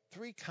there are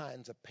three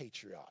kinds of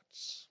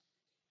patriots.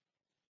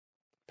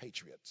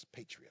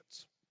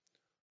 Patriots.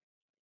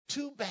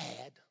 Two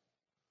bad,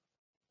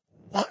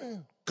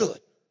 one good.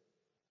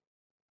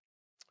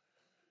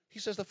 He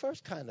says the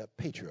first kind of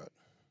patriot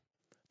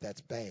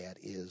that's bad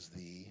is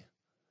the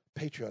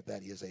patriot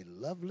that is a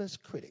loveless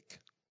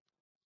critic.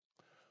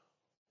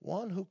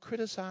 One who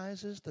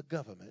criticizes the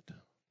government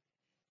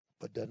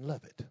but doesn't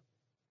love it.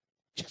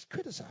 Just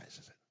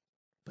criticizes it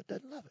but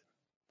doesn't love it.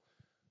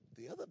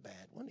 The other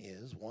bad one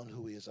is one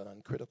who is an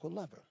uncritical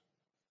lover,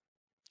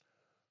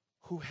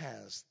 who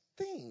has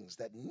things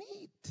that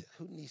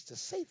who needs to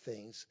say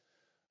things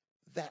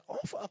that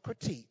offer a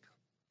critique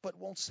but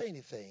won't say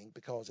anything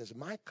because it's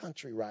my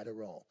country, right or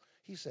wrong.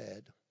 He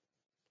said,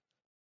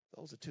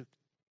 those are two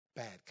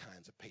bad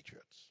kinds of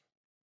patriots.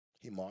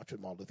 He marched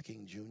with Martin Luther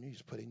King Jr. He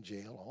was put in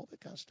jail, all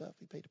that kind of stuff.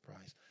 He paid the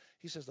price.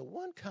 He says the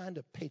one kind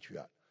of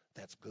patriot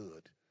that's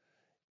good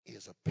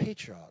is a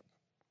patriot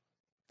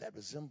that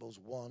resembles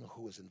one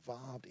who is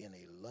involved in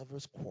a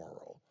lover's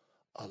quarrel.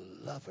 A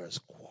lover's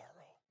quarrel.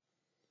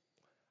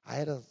 I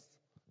had a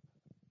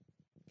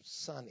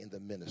son in the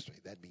ministry.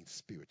 That means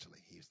spiritually.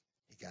 He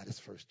got his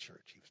first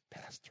church. He was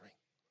pastoring.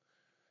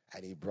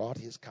 And he brought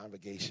his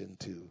congregation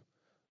to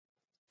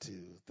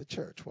the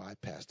church where I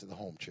pastored, the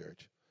home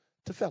church,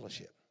 to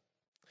fellowship.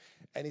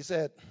 And he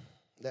said,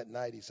 that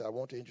night, he said, I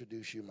want to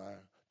introduce you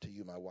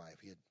to my wife.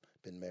 He had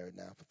been married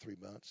now for 3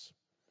 months.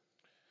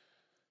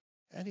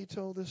 And he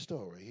told this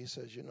story. He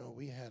says,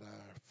 we had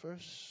our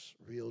first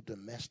real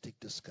domestic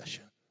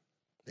discussion.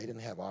 They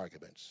didn't have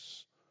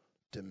arguments.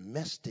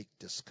 Domestic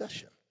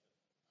discussion.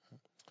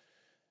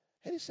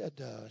 And he said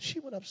she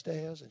went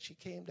upstairs and she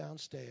came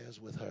downstairs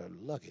with her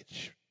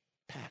luggage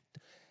packed.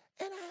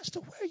 And I asked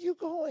her, where are you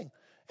going?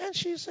 And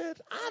she said,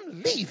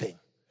 I'm leaving.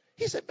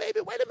 He said, baby,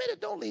 wait a minute.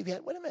 Don't leave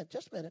yet. Wait a minute.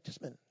 Just a minute.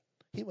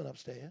 He went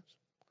upstairs,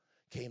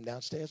 came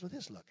downstairs with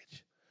his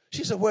luggage.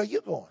 She said, where are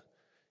you going?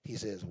 He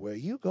says, where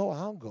you go,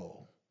 I'll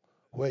go.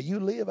 Where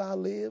you live, I'll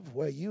live.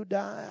 Where you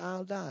die,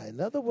 I'll die.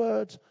 In other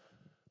words,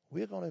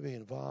 we're going to be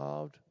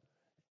involved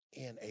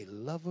in a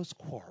lover's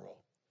quarrel.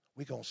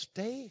 We're going to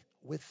stay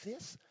with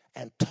this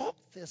and talk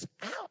this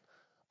out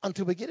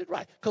until we get it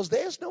right. Because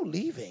there's no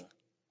leaving.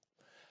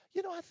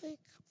 I think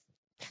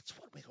that's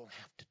what we're going to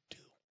have to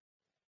do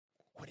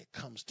when it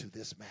comes to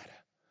this matter.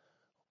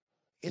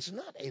 It's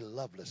not a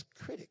loveless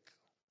critic.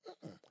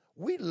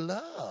 We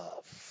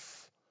love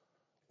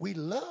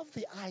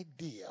the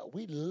idea.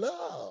 We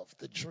love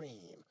the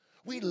dream.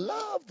 We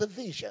love the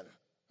vision.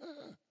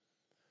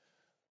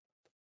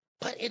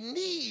 But it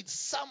needs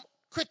some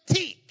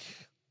critique.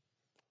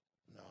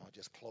 No, I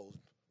just close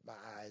my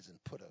eyes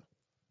and put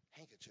a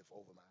handkerchief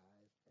over my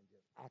eyes and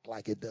just act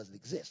like it doesn't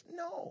exist.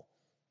 No,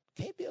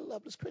 can't be a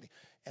loveless critic.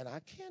 And I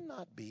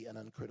cannot be an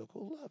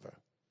uncritical lover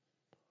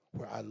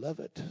where I love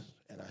it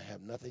and I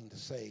have nothing to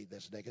say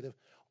that's negative,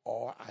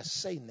 or I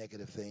say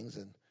negative things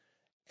and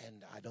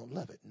I don't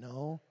love it.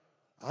 No,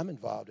 I'm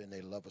involved in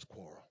a lover's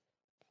quarrel.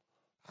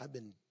 I've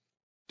been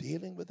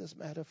dealing with this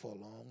matter for a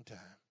long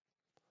time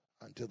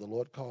until the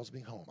Lord calls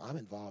me home. I'm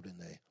involved in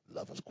a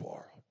lover's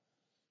quarrel,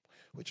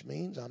 which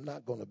means I'm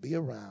not going to be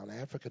around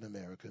African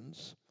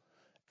Americans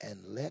and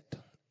let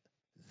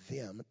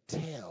them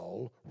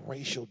tell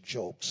racial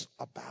jokes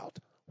about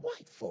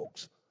white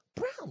folks,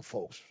 brown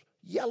folks,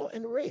 yellow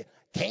and red.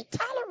 Can't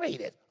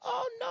tolerate it.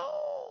 Oh,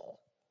 no.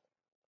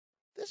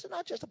 This is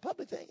not just a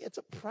public thing. It's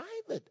a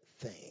private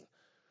thing.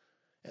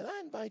 And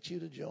I invite you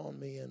to join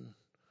me in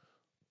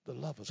the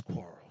lover's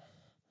quarrel,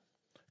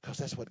 because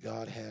that's what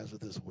God has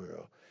with this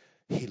world.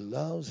 He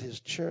loves his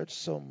church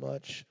so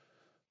much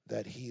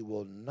that he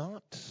will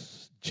not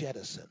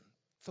jettison,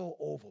 throw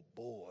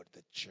overboard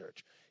the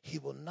church. He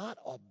will not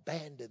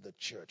abandon the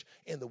church.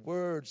 In the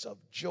words of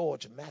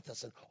George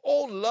Matheson,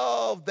 oh,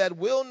 love that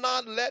will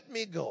not let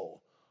me go,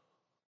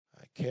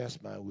 I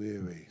cast my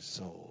weary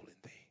soul in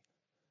thee.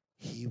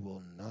 He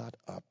will not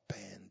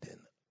abandon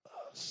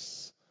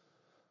us.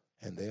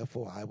 And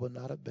therefore, I will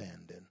not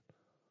abandon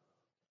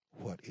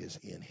what is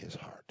in his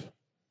heart.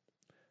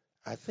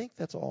 I think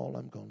that's all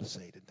I'm going to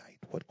say tonight.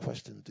 What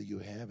questions do you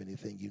have?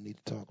 Anything you need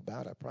to talk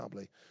about?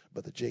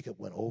 Brother Jacob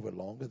went over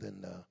longer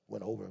than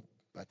went over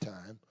by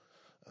time.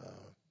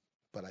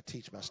 But I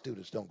teach my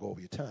students, don't go over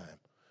your time.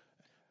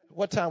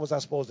 What time was I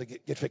supposed to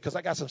get fit? Because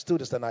I got some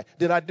students tonight.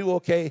 Did I do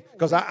okay?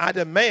 Because I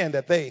demand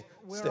that they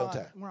stay on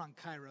time. We're on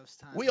Kairos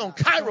time. We on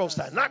Kairos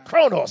time, not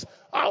Chronos.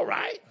 All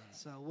right.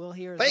 So we'll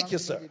hear as Thank long you,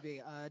 as we sir. need to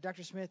be.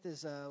 Dr. Smith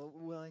is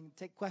willing to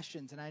take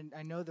questions, and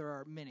I know there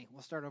are many.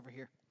 We'll start over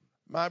here.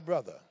 My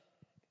brother.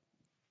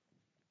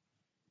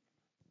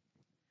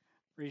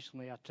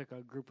 Recently, I took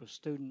a group of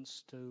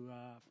students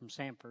from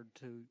Sanford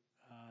to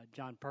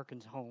John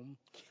Perkins' home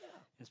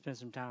and spent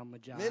some time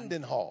with John.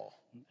 Mendenhall.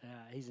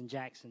 He's in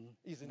Jackson.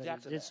 He's in but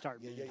Jackson. He did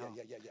start Mendenhall.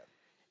 Yeah.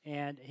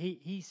 And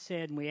he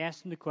said, and we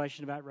asked him the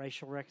question about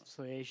racial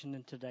reconciliation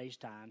in today's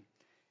time,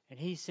 and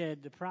he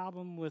said the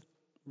problem with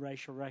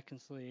racial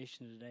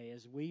reconciliation today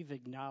is we've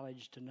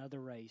acknowledged another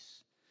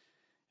race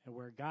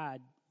where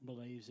God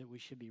believes that we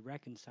should be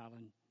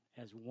reconciling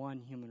as one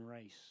human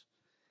race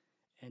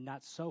and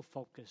not so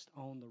focused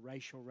on the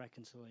racial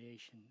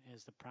reconciliation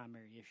as the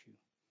primary issue.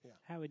 Yeah.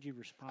 How would you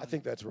respond? I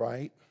think that's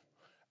right.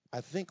 I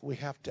think we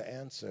have to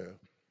answer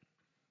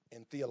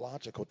in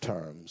theological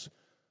terms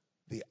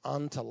the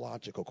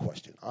ontological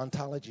question.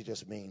 Ontology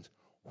just means,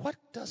 what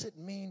does it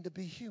mean to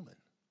be human?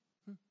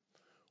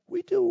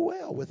 We do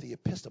well with the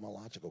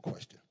epistemological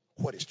question.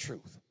 What is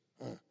truth?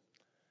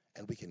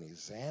 And we can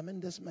examine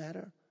this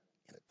matter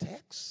in a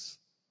text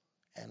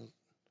and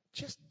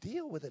just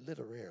deal with it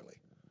literarily.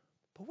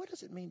 But what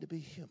does it mean to be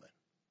human?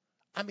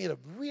 I mean,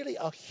 really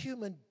a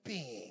human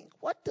being.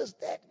 What does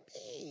that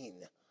mean?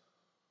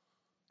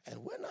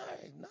 And when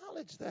I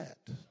acknowledge that,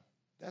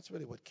 that's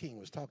really what King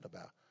was talking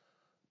about.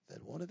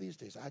 That one of these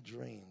days I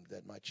dream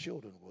that my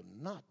children will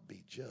not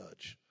be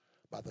judged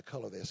by the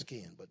color of their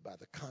skin, but by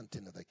the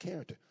content of their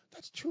character.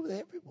 That's true to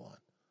everyone.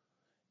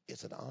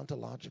 It's an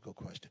ontological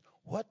question.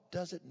 What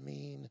does it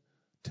mean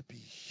to be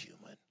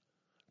human?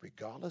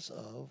 Regardless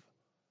of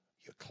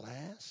your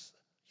class,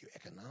 your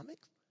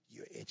economics,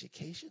 your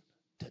education,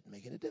 doesn't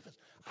make any difference.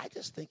 I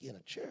just think in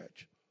a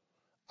church,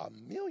 a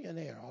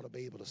millionaire ought to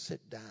be able to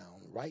sit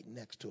down right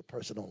next to a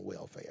person on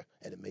welfare,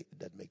 and it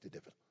doesn't make the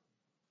difference.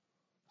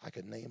 I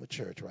could name a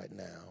church right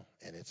now,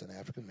 and it's an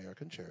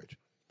African-American church,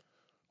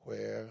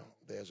 where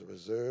there's a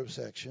reserve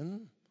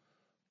section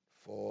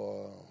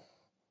for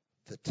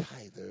the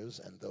tithers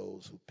and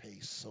those who pay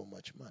so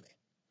much money.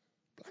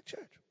 Black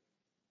church.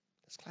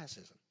 That's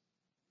classism.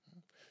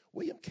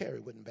 William Carey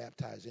wouldn't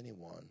baptize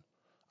anyone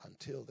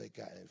until they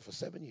got, and for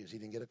 7 years he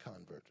didn't get a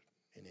convert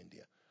in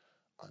India,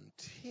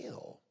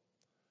 until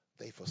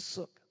they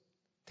forsook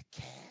the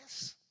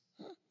caste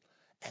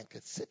and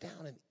could sit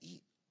down and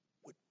eat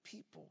with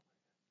people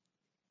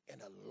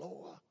in a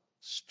lower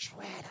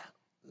strata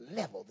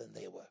level than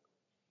they were.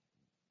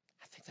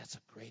 I think that's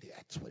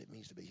what it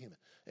means to be human.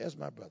 There's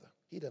my brother.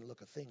 He doesn't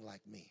look a thing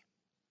like me.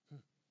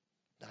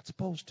 Not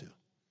supposed to,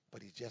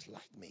 but he's just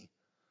like me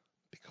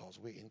because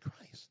we're in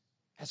Christ.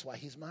 That's why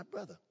he's my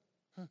brother.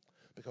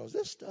 Because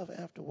this stuff,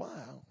 after a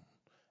while,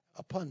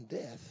 upon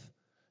death,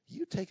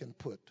 you take and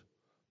put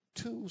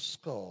two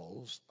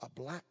skulls, a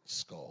black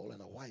skull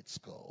and a white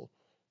skull,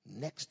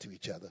 next to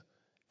each other,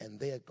 and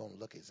they're going to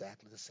look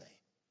exactly the same.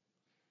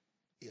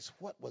 It's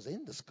what was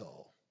in the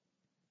skull,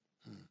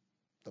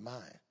 the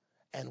mind,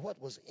 and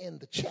what was in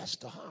the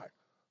chest, the heart,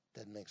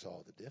 that makes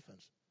all the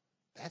difference.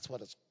 That's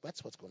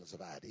what's going to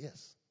survive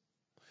this.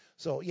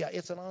 So yeah,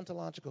 it's an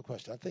ontological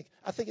question.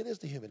 I think it is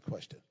the human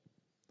question,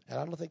 and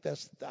I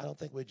don't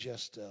think we're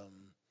just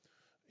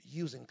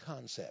using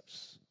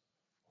concepts.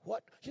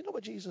 You know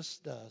what Jesus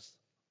does?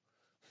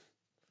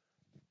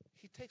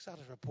 He takes out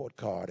his report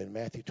card in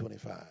Matthew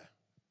 25.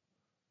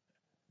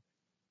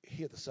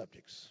 Here are the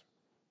subjects.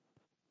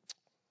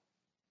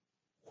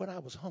 When I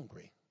was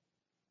hungry,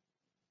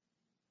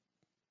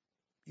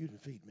 you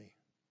didn't feed me.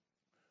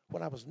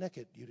 When I was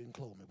naked, you didn't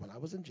clothe me. When I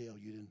was in jail,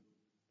 you didn't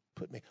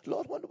put me.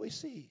 Lord, what do we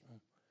see?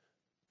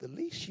 The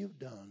least you've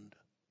done,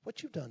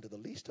 what you've done to the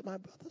least of my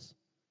brothers,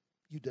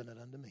 you've done it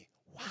unto me.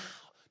 Wow.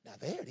 Now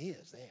there it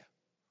is there.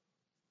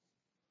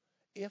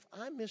 If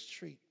I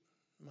mistreat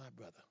my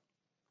brother,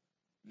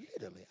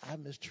 literally, I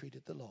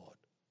mistreated the Lord.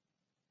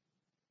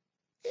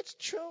 It's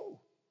true.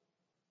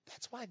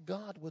 That's why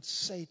God would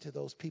say to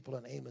those people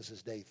in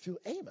Amos's day, through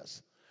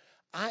Amos,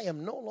 I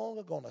am no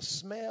longer going to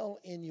smell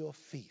in your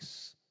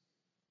feast.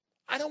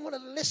 I don't want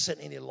to listen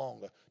any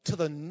longer to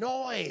the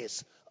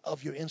noise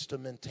of your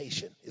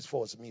instrumentation as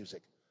far as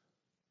music.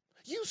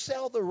 You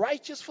sell the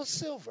righteous for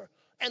silver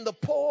and the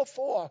poor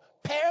for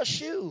a pair of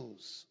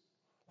shoes.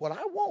 What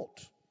I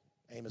want,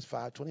 Amos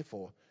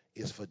 5:24,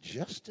 is for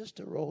justice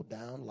to roll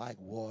down like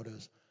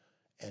waters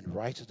and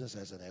righteousness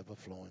as an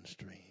ever-flowing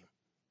stream.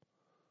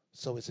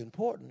 So it's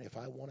important, if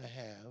I want to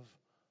have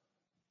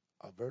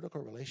a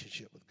vertical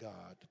relationship with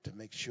God, to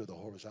make sure the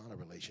horizontal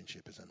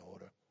relationship is in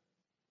order.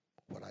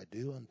 What I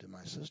do unto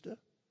my sister,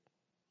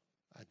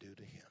 I do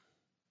to him.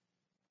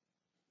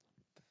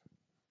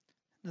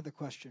 Another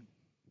question.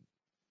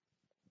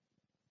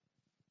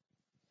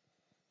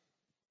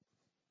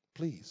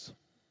 Please.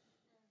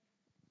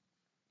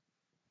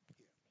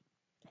 Okay,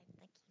 thank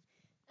you.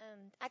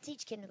 I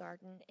teach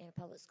kindergarten in a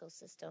public school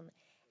system,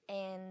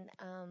 and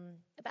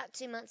about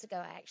 2 months ago,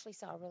 I actually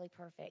saw a really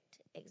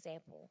perfect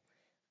example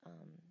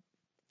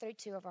through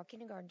two of our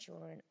kindergarten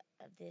children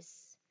of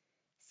this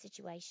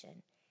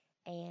situation.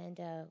 And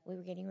we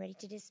were getting ready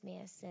to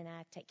dismiss, and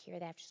I take care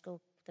of the after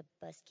school, the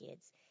bus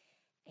kids.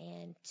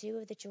 And two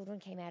of the children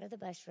came out of the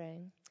bus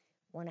room,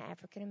 one an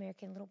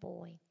African-American little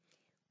boy,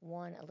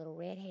 one a little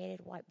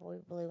red-headed white boy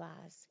with blue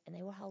eyes, and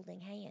they were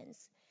holding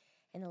hands.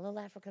 And the little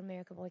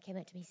African-American boy came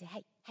up to me and said,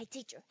 hey,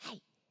 teacher,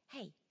 hey.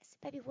 I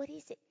said, baby, what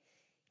is it?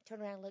 He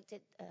turned around and looked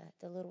at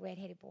the little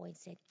red-headed boy and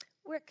said,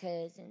 we're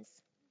cousins.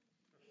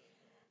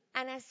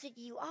 And I said,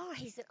 you are?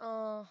 He said,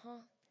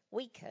 uh-huh,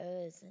 we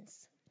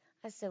cousins.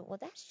 I said, well,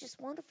 that's just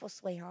wonderful,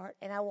 sweetheart.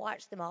 And I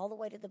watched them all the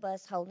way to the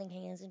bus holding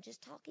hands and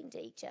just talking to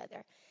each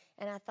other.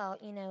 And I thought,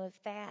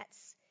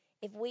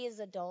 if we as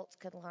adults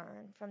could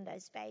learn from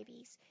those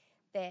babies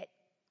that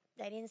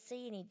they didn't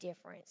see any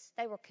difference.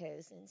 They were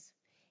cousins.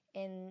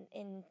 And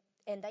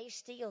they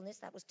still, and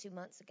that was 2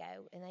 months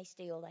ago, and they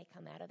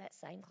come out of that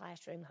same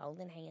classroom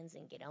holding hands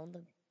and get on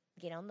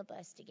the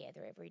bus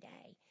together every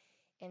day.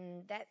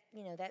 And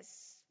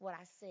that's what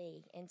I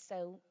see. And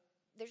so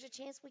there's a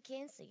chance we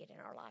can see it in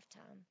our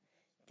lifetime,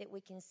 that we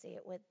can see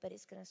it with, but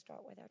it's going to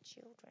start with our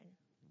children.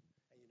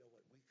 And you know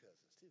what? We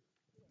cousins too.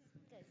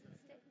 Cousins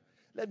too.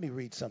 Let me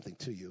read something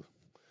to you.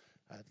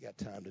 I've got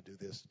time to do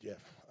this,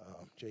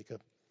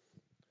 Jacob.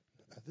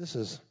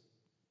 These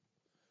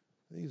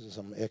are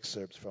some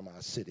excerpts from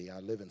our city. I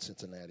live in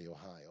Cincinnati,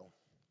 Ohio.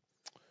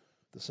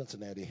 The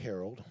Cincinnati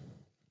Herald.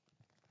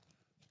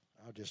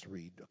 I'll just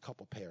read a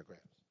couple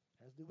paragraphs.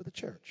 It has to do with the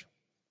church.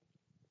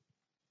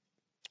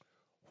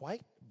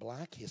 White,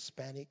 black,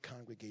 Hispanic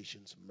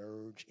congregations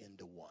merge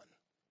into one.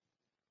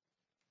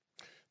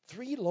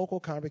 3 local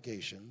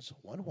congregations,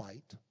 one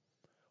white,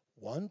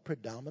 one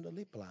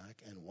predominantly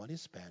black, and one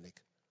Hispanic,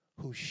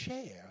 who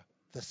share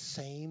the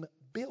same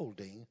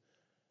building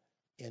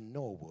in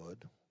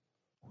Norwood,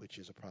 which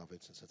is a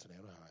province in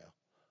Cincinnati, Ohio,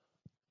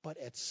 but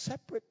at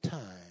separate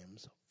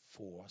times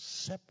for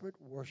separate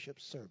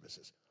worship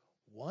services.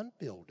 One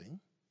building,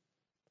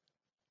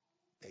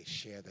 they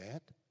share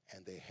that,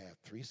 and they have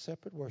 3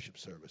 separate worship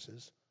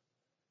services,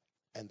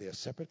 and they're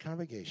separate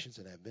congregations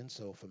and have been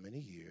so for many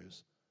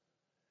years,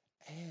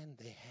 and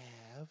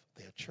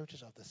they're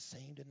churches of the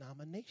same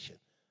denomination.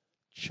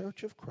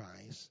 Church of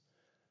Christ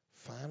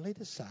finally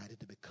decided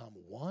to become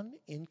one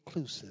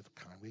inclusive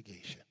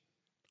congregation.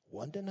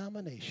 One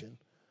denomination,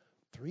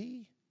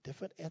 3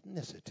 different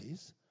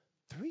ethnicities,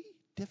 3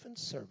 different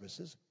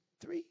services,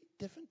 3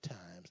 different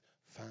times,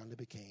 finally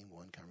became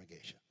one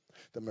congregation.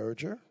 The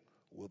merger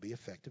will be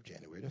effective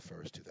January the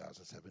 1st,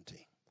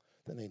 2017.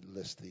 Then they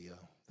list the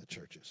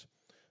churches.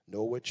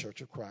 Norwood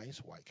Church of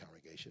Christ, white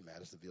congregation.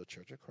 Madisonville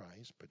Church of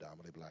Christ,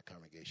 predominantly black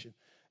congregation.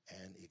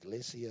 And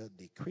Iglesia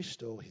de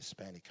Cristo,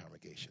 Hispanic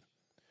congregation.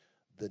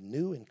 The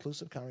new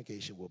inclusive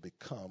congregation will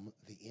become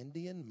the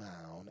Indian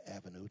Mound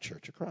Avenue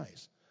Church of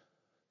Christ.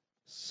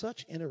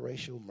 Such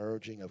interracial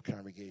merging of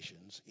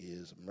congregations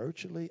is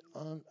virtually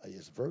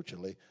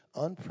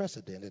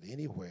unprecedented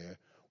anywhere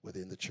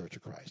within the Church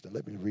of Christ. Now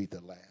let me read the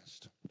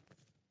last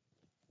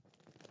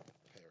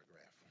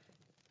paragraph.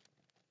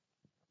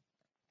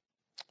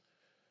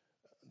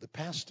 The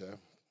pastor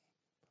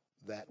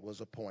that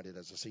was appointed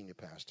as a senior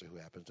pastor, who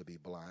happens to be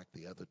black,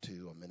 the other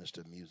 2 are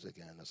minister of music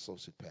and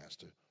associate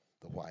pastor,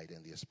 the white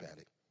and the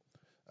Hispanic,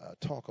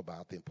 talk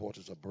about the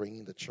importance of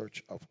bringing the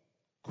Church of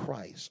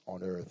Christ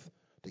on earth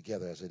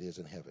together as it is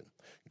in heaven.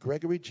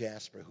 Gregory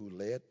Jasper, who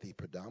led the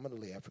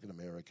predominantly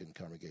African-American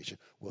congregation,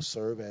 will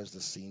serve as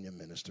the senior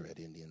minister at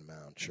Indian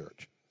Mound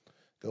Church.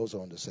 Goes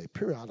on to say,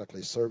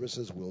 periodically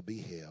services will be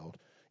held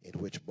in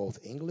which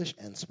both English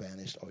and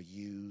Spanish are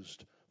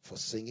used for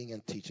singing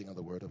and teaching of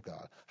the Word of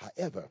God.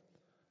 However,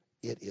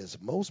 it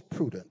is most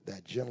prudent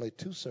that generally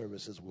 2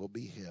 services will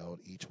be held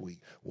each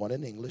week, one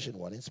in English and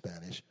one in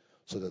Spanish,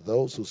 so that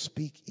those who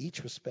speak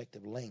each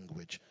respective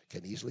language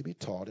can easily be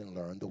taught and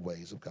learn the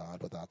ways of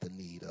God without the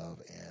need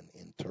of an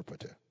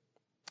interpreter.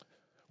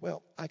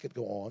 Well, I could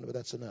go on, but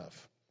that's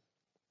enough.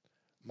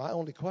 My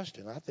only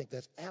question, I think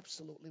that's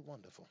absolutely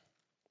wonderful.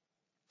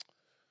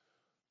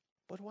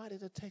 But why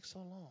did it take so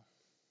long?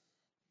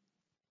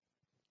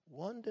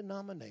 One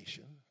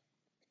denomination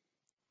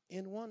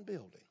in one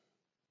building,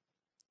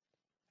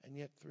 and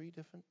yet 3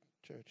 different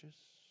churches.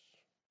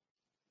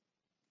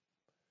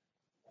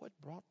 What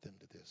brought them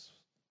to this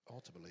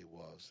ultimately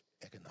was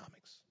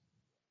economics.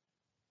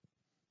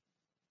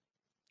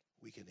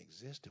 We can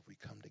exist if we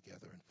come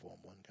together and form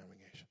one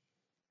congregation.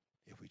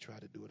 If we try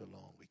to do it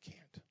alone, we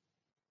can't.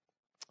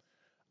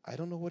 I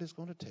don't know what it's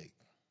going to take.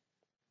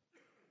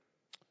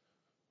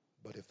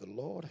 But if the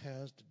Lord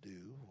has to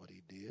do what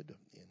he did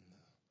in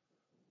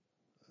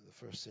the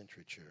first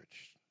century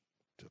church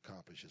to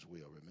accomplish his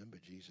will, remember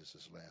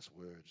Jesus' last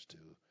words to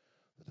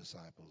the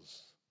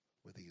disciples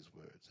were these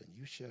words, and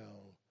you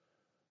shall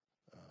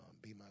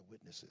be my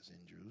witnesses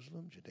in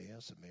Jerusalem,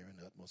 Judea, Samaria, and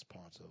the utmost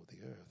parts of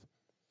the earth.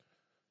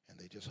 And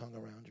they just hung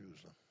around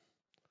Jerusalem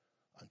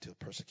until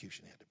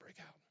persecution had to break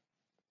out.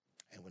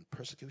 And when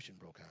persecution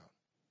broke out,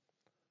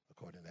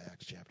 according to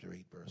Acts chapter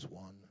 8, verse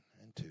 1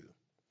 and 2,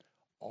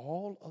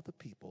 all of the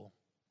people,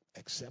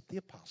 except the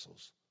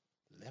apostles,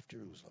 left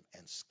Jerusalem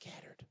and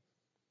scattered.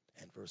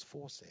 And verse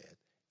 4 said,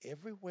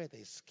 everywhere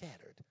they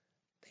scattered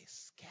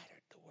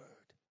the word.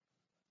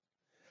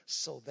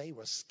 So they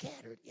were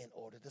scattered in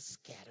order to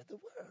scatter the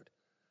word.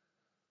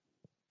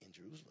 In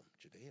Jerusalem,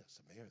 Judea,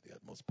 Samaria, the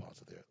utmost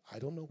parts of there. I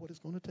don't know what it's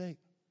going to take.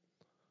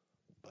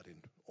 But in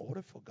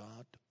order for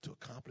God to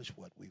accomplish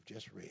what we've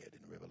just read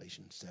in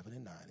Revelation 7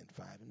 and 9 and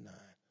 5 and 9,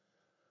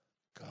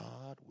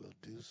 God will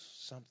do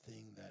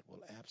something that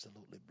will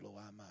absolutely blow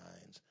our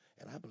minds.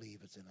 And I believe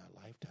it's in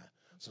our lifetime.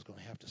 So it's going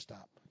to have to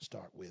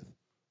start with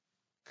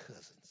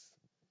cousins.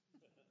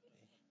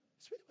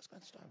 It's really what's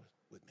going to start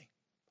with me.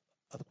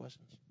 Other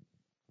questions?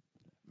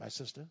 My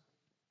sister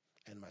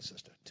and my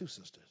sister. Two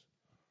sisters.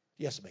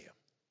 Yes, ma'am.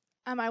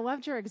 I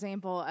loved your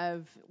example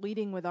of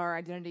leading with our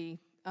identity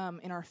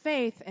in our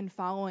faith and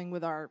following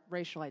with our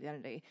racial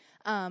identity.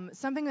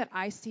 Something that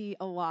I see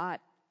a lot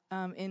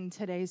in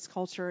today's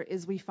culture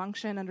is we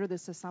function under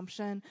this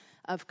assumption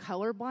of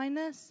color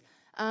blindness,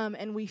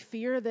 and we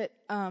fear that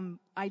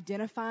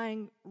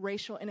identifying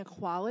racial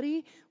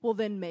inequality will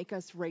then make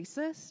us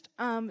racist.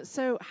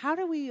 So how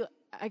do we,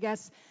 I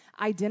guess,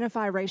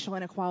 identify racial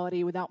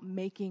inequality without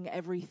making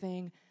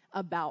everything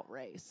about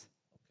race?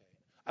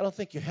 I don't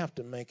think you have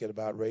to make it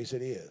about race.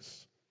 It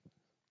is.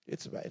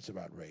 It's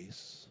about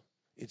race.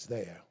 It's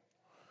there.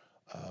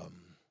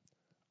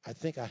 I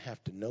think I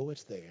have to know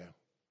it's there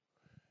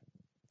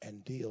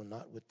and deal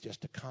not with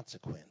just the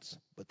consequence,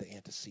 but the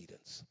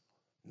antecedents.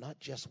 Not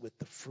just with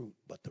the fruit,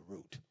 but the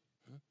root.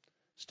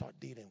 Start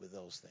dealing with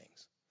those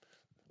things.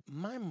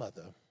 My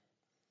mother,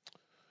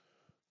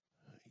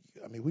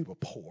 we were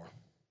poor.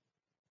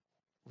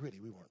 Really,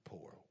 we weren't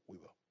poor. We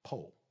were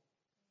poor.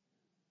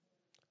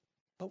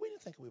 But we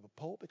didn't think we were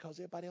poor because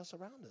everybody else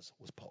around us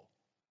was poor.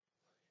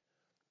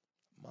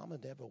 Mama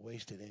never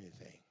wasted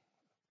anything,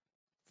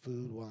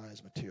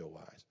 food-wise,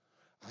 material-wise.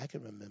 I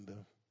can remember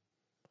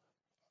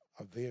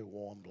a very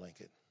warm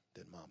blanket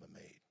that Mama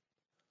made.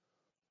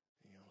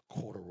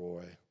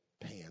 Corduroy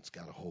pants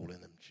got a hole in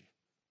them. She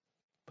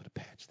put a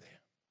patch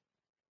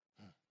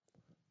there.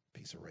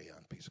 Piece of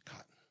rayon, piece of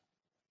cotton,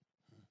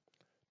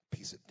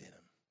 piece of denim,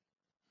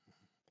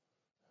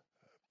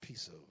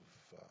 piece of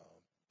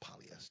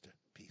polyester,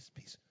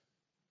 piece.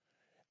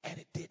 And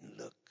it didn't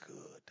look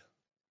good,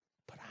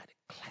 but I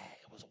declare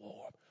it was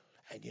warm.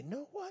 And you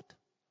know what?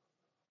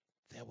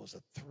 There was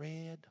a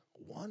thread,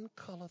 one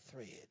color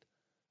thread,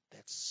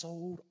 that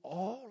sewed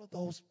all of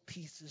those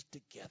pieces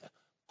together.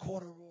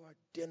 Corduroy,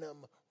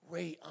 denim,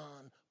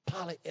 rayon,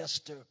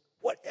 polyester,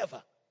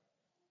 whatever.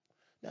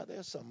 Now,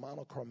 there's some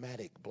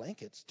monochromatic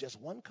blankets, just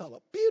one color.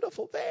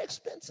 Beautiful, very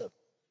expensive.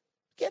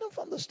 Get them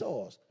from the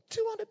stores.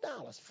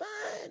 $200,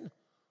 fine.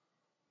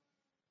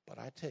 But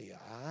I tell you,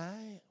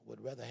 I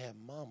would rather have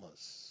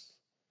Mama's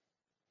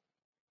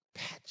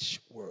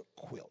patchwork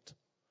quilt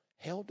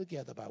held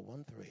together by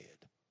one thread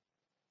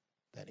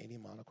than any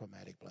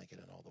monochromatic blanket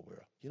in all the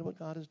world. You know what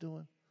God is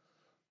doing?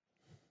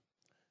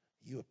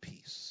 You're a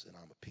piece, and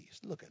I'm a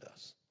piece. Look at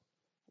us.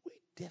 We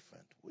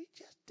different. We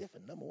just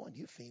different. Number one,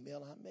 you're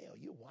female, I'm male.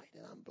 You're white,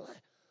 and I'm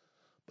black.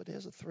 But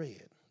there's a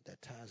thread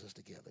that ties us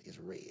together. It's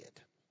red.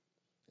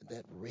 And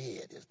that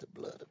red is the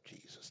blood of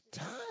Jesus.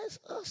 Ties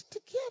us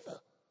together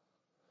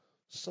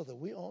so that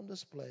we're on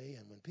display,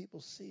 and when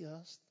people see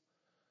us,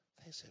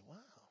 they say, wow,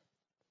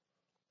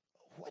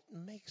 what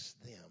makes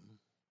them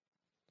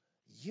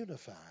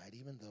unified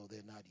even though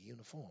they're not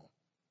uniform?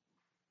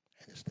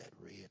 And it's that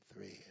red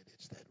thread,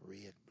 it's that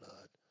red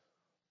blood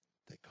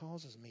that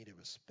causes me to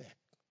respect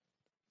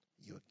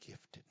your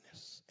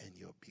giftedness and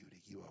your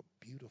beauty. You are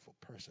a beautiful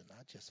person,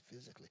 not just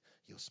physically,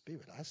 your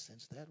spirit. I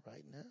sense that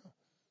right now.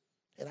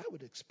 And I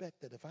would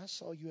expect that if I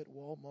saw you at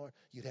Walmart,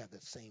 you'd have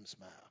that same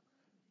smile.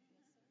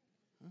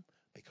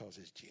 Because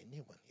it's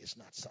genuine. It's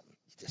not something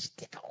you just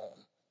stick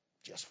on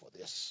just for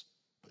this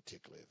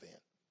particular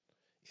event.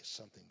 It's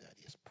something that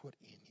is put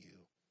in you,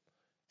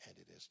 and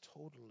it is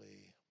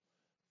totally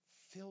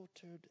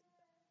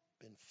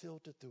been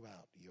filtered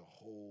throughout your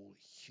whole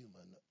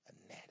human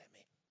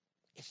anatomy.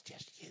 It's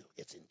just you.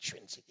 It's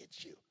intrinsic.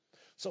 It's you.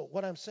 So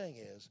what I'm saying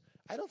is,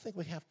 I don't think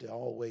we have to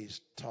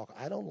always talk.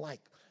 I don't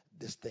like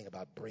this thing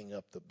about bring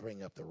up the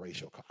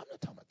racial. I'm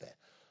not talking about that,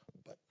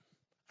 but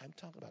I'm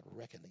talking about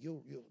reckoning.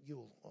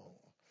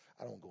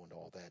 I don't go into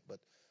all that, but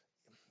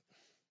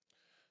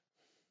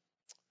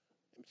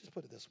let me just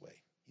put it this way: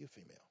 you're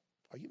female.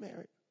 Are you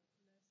married?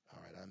 No.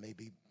 All right. I may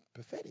be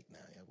prophetic now.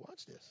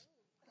 Watch this.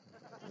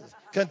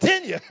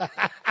 Continue.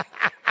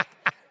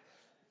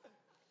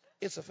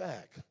 It's a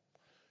fact.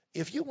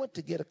 If you went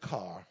to get a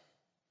car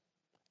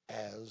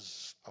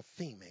as a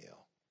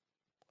female,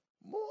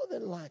 more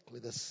than likely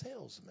the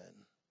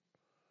salesman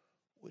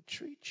would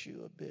treat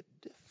you a bit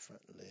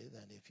differently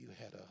than if you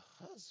had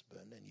a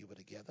husband and you were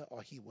together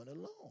or he went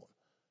alone.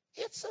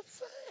 It's a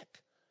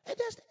fact. And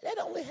that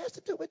only has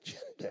to do with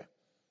gender.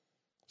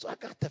 So I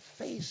got to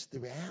face the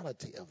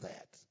reality of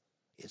that.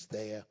 It's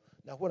there.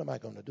 Now, what am I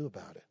going to do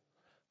about it?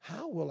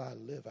 How will I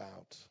live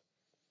out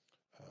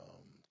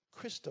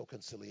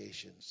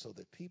Christoconciliation so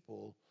that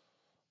people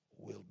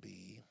will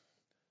be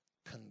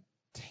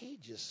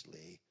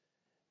contagiously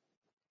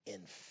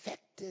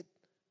infected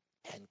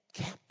and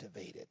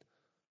captivated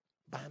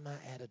by my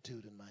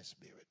attitude and my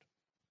spirit.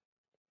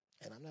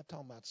 And I'm not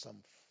talking about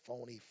some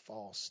phony,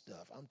 false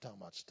stuff. I'm talking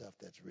about stuff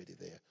that's really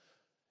there.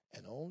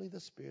 And only the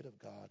Spirit of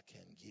God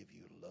can give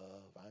you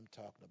love. I'm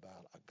talking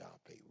about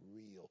agape,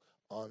 real,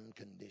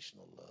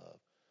 unconditional love.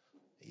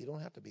 You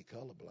don't have to be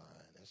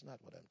colorblind. That's not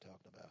what I'm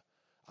talking about.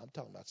 I'm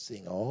talking about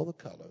seeing all the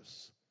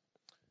colors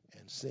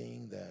and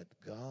seeing that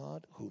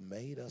God, who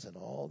made us in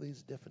all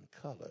these different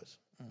colors,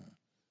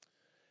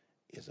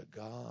 is a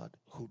God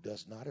who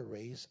does not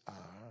erase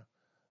our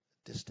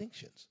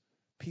distinctions.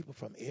 People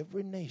from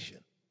every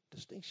nation,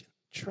 distinction.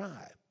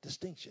 Tribe,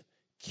 distinction.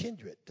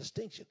 Kindred,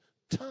 distinction.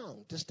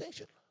 Tongue,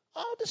 distinction.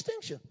 All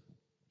distinction,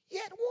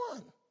 yet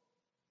one.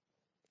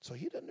 So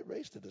he doesn't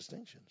erase the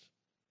distinctions.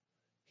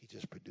 He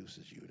just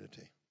produces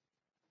unity.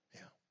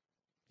 Yeah.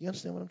 You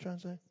understand what I'm trying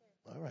to say?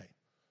 All right.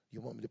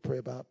 You want me to pray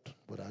about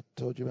what I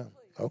told you about?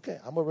 Okay,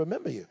 I'm going to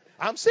remember you.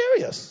 I'm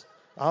serious.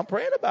 I'm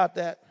praying about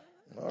that.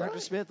 All Dr.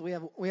 right. Smith, we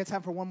have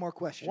time for one more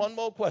question. One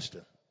more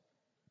question.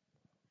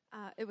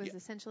 It was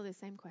essentially the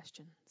same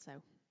question. So.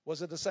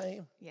 Was it the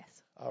same?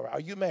 Yes. All right. Are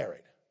you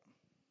married?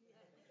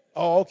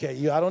 Oh,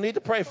 okay. I don't need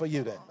to pray for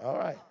you then. All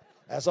right.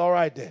 That's all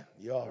right then.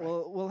 You're all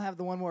right. We'll have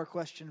the one more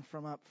question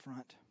from up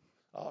front.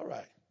 All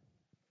right.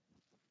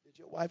 Did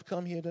your wife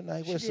come here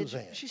tonight? Where's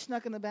Suzanne? She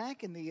snuck in the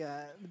back, and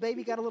the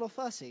baby got a little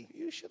fussy.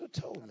 You should have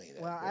told me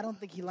that. Well, brother. I don't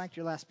think he liked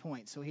your last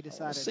point, so he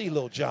decided. See,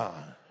 little John.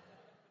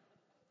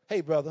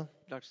 Hey, brother.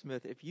 Dr.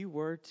 Smith, if you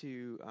were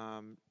to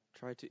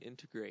try to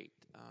integrate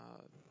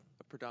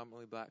a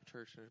predominantly black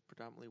church and a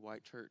predominantly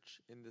white church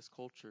in this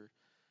culture,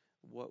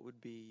 what would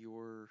be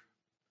your,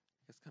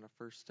 kind of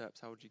first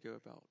steps? How would you go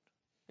about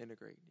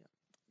integrating? Yeah.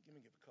 Let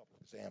me give a couple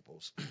of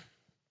examples.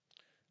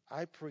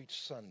 I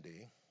preached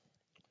Sunday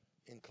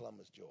in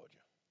Columbus, Georgia.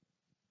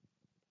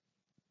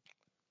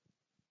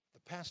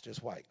 The pastor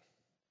is white.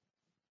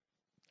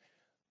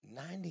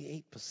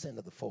 98%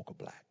 of the folk are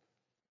black.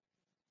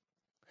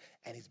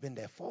 And he's been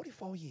there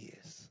 44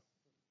 years.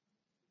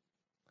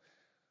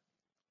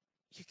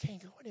 You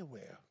can't go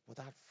anywhere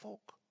without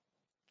folk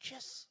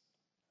just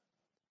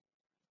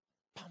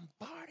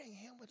bombarding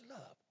him with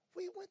love.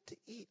 We went to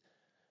eat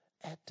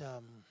at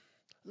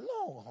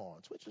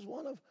Longhorns, which is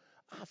one of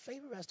our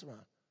favorite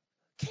restaurants.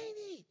 Can't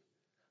eat.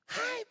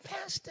 Hi,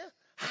 Pastor.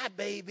 Hi,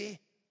 baby.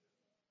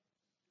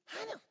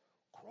 I know.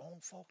 Grown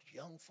folks,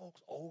 young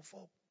folks, old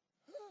folk.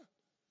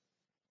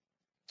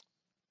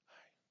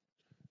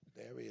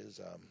 There is,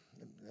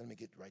 let me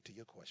get right to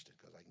your question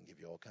because I can give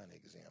you all kind of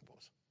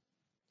examples.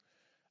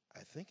 I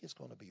think it's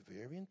going to be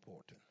very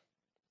important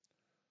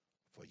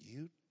for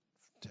you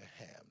to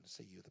have,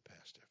 say you're the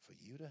pastor, for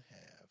you to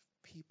have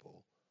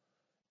people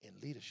in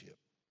leadership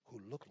who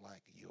look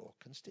like your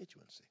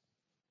constituency.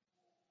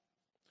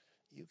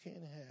 You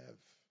can't have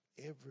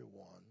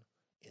everyone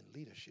in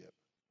leadership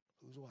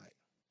who's white.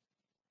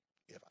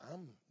 If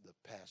I'm the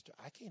pastor,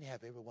 I can't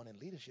have everyone in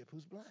leadership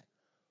who's black.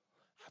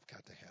 I've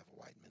got to have a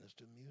white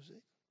minister of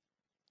music.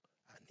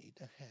 I need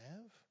to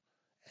have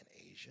an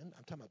Asian.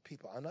 I'm talking about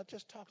people. I'm not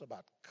just talking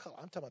about color.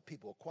 I'm talking about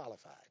people who are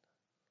qualified.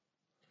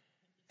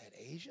 An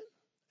Asian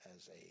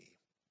as a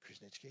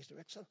Christian education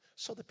director,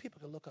 so that people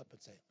can look up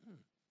and say,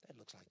 that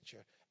looks like the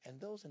church.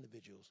 And those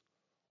individuals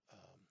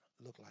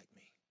look like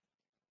me.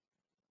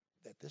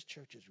 That this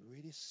church is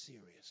really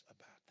serious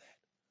about that.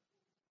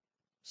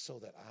 So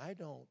that I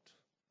don't,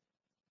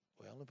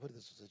 well, let me put it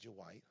this way, you're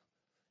white.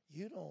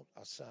 You don't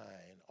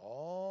assign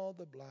all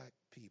the black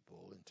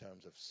people in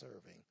terms of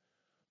serving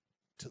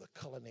to the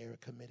culinary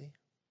committee,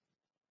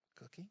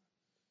 cooking.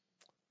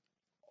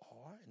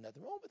 Or,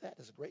 nothing wrong with that.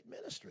 There's a great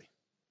ministry.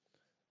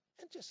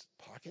 And just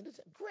parking is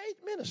a great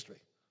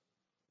ministry.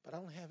 But I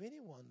don't have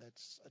anyone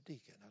that's a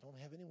deacon. I don't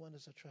have anyone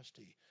that's a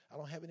trustee. I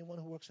don't have anyone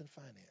who works in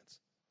finance.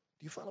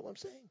 Do you follow what I'm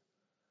saying?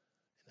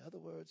 In other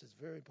words, it's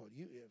very important.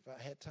 If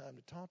I had time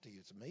to talk to you,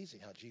 it's amazing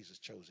how Jesus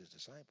chose his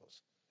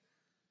disciples.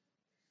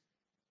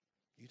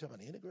 You talking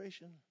about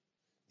integration?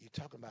 You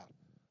talking about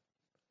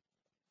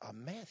a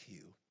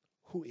Matthew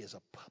who is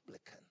a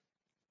publican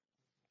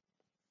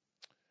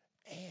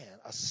and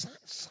a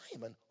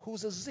Simon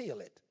who's a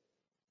zealot.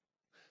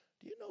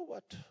 Do you know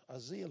what a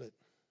zealot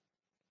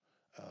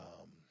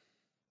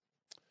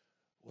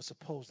was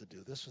supposed to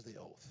do? This was the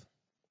oath.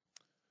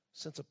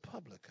 Since a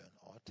publican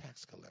or a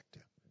tax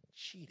collector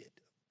cheated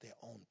their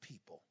own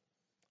people,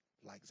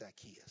 like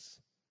Zacchaeus,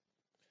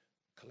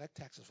 collect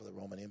taxes for the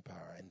Roman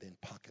Empire and then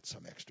pocket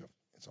some extra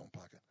in his own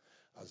pocket,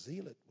 a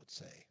zealot would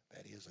say,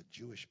 that is a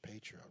Jewish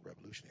patriot,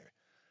 revolutionary,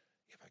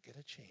 if I get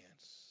a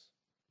chance,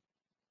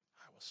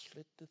 I will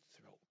slit the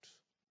throat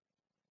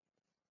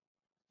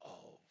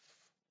of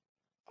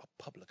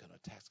a publican or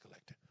tax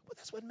collector. Well,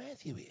 that's what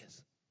Matthew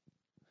is.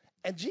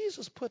 And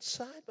Jesus put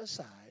side by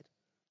side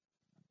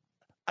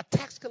a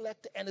tax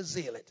collector and a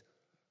zealot,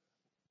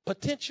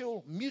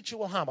 potential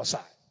mutual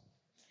homicide.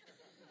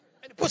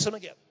 And he puts them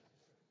together.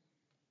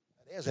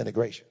 And there's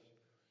integration.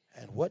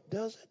 And what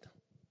does it?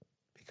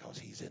 Because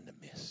he's in the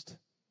midst.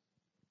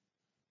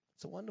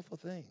 It's a wonderful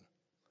thing.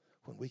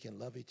 when we can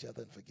love each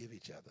other and forgive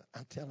each other.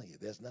 I'm telling you,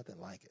 there's nothing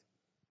like it.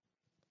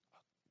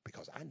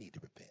 Because I need to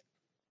repent.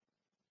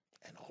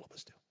 And all of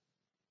us do.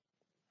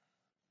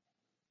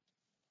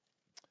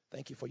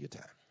 Thank you for your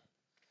time.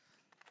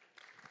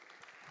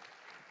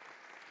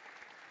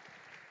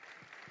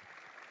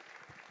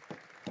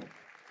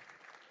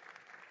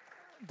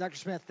 Dr.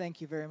 Smith,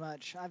 thank you very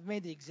much. I've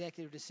made the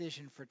executive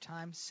decision for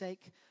time's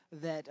sake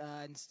that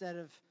instead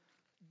of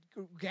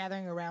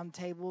gathering around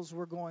tables,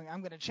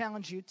 I'm going to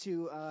challenge you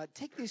to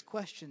take these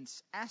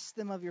questions, ask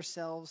them of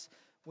yourselves.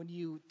 When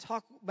you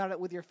talk about it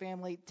with your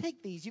family,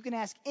 take these. You can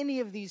ask any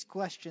of these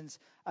questions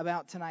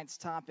about tonight's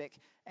topic,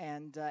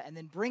 and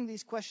then bring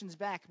these questions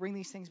back, bring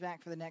these things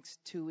back for the next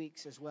 2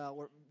 weeks as well.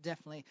 We're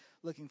definitely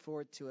looking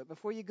forward to it.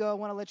 Before you go, I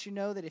want to let you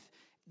know that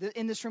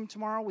in this room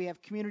tomorrow, we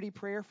have community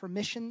prayer for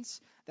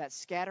missions. That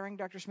scattering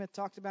Dr. Smith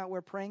talked about,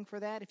 we're praying for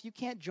that. If you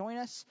can't join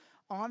us,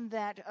 on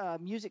that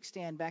music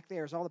stand back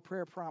there is all the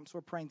prayer prompts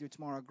we're praying through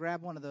tomorrow.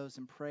 Grab one of those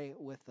and pray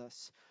with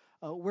us.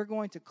 We're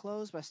going to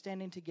close by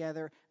standing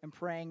together and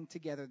praying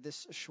together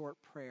this short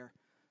prayer.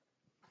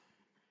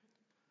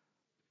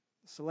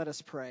 So let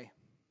us pray.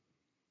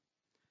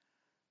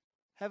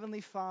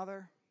 Heavenly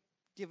Father,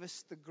 give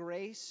us the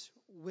grace,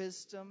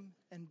 wisdom,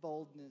 and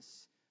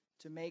boldness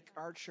to make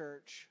our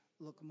church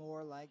look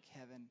more like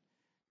heaven.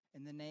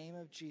 In the name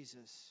of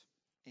Jesus,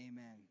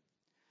 amen.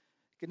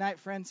 Good night,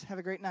 friends. Have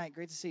a great night.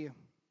 Great to see you.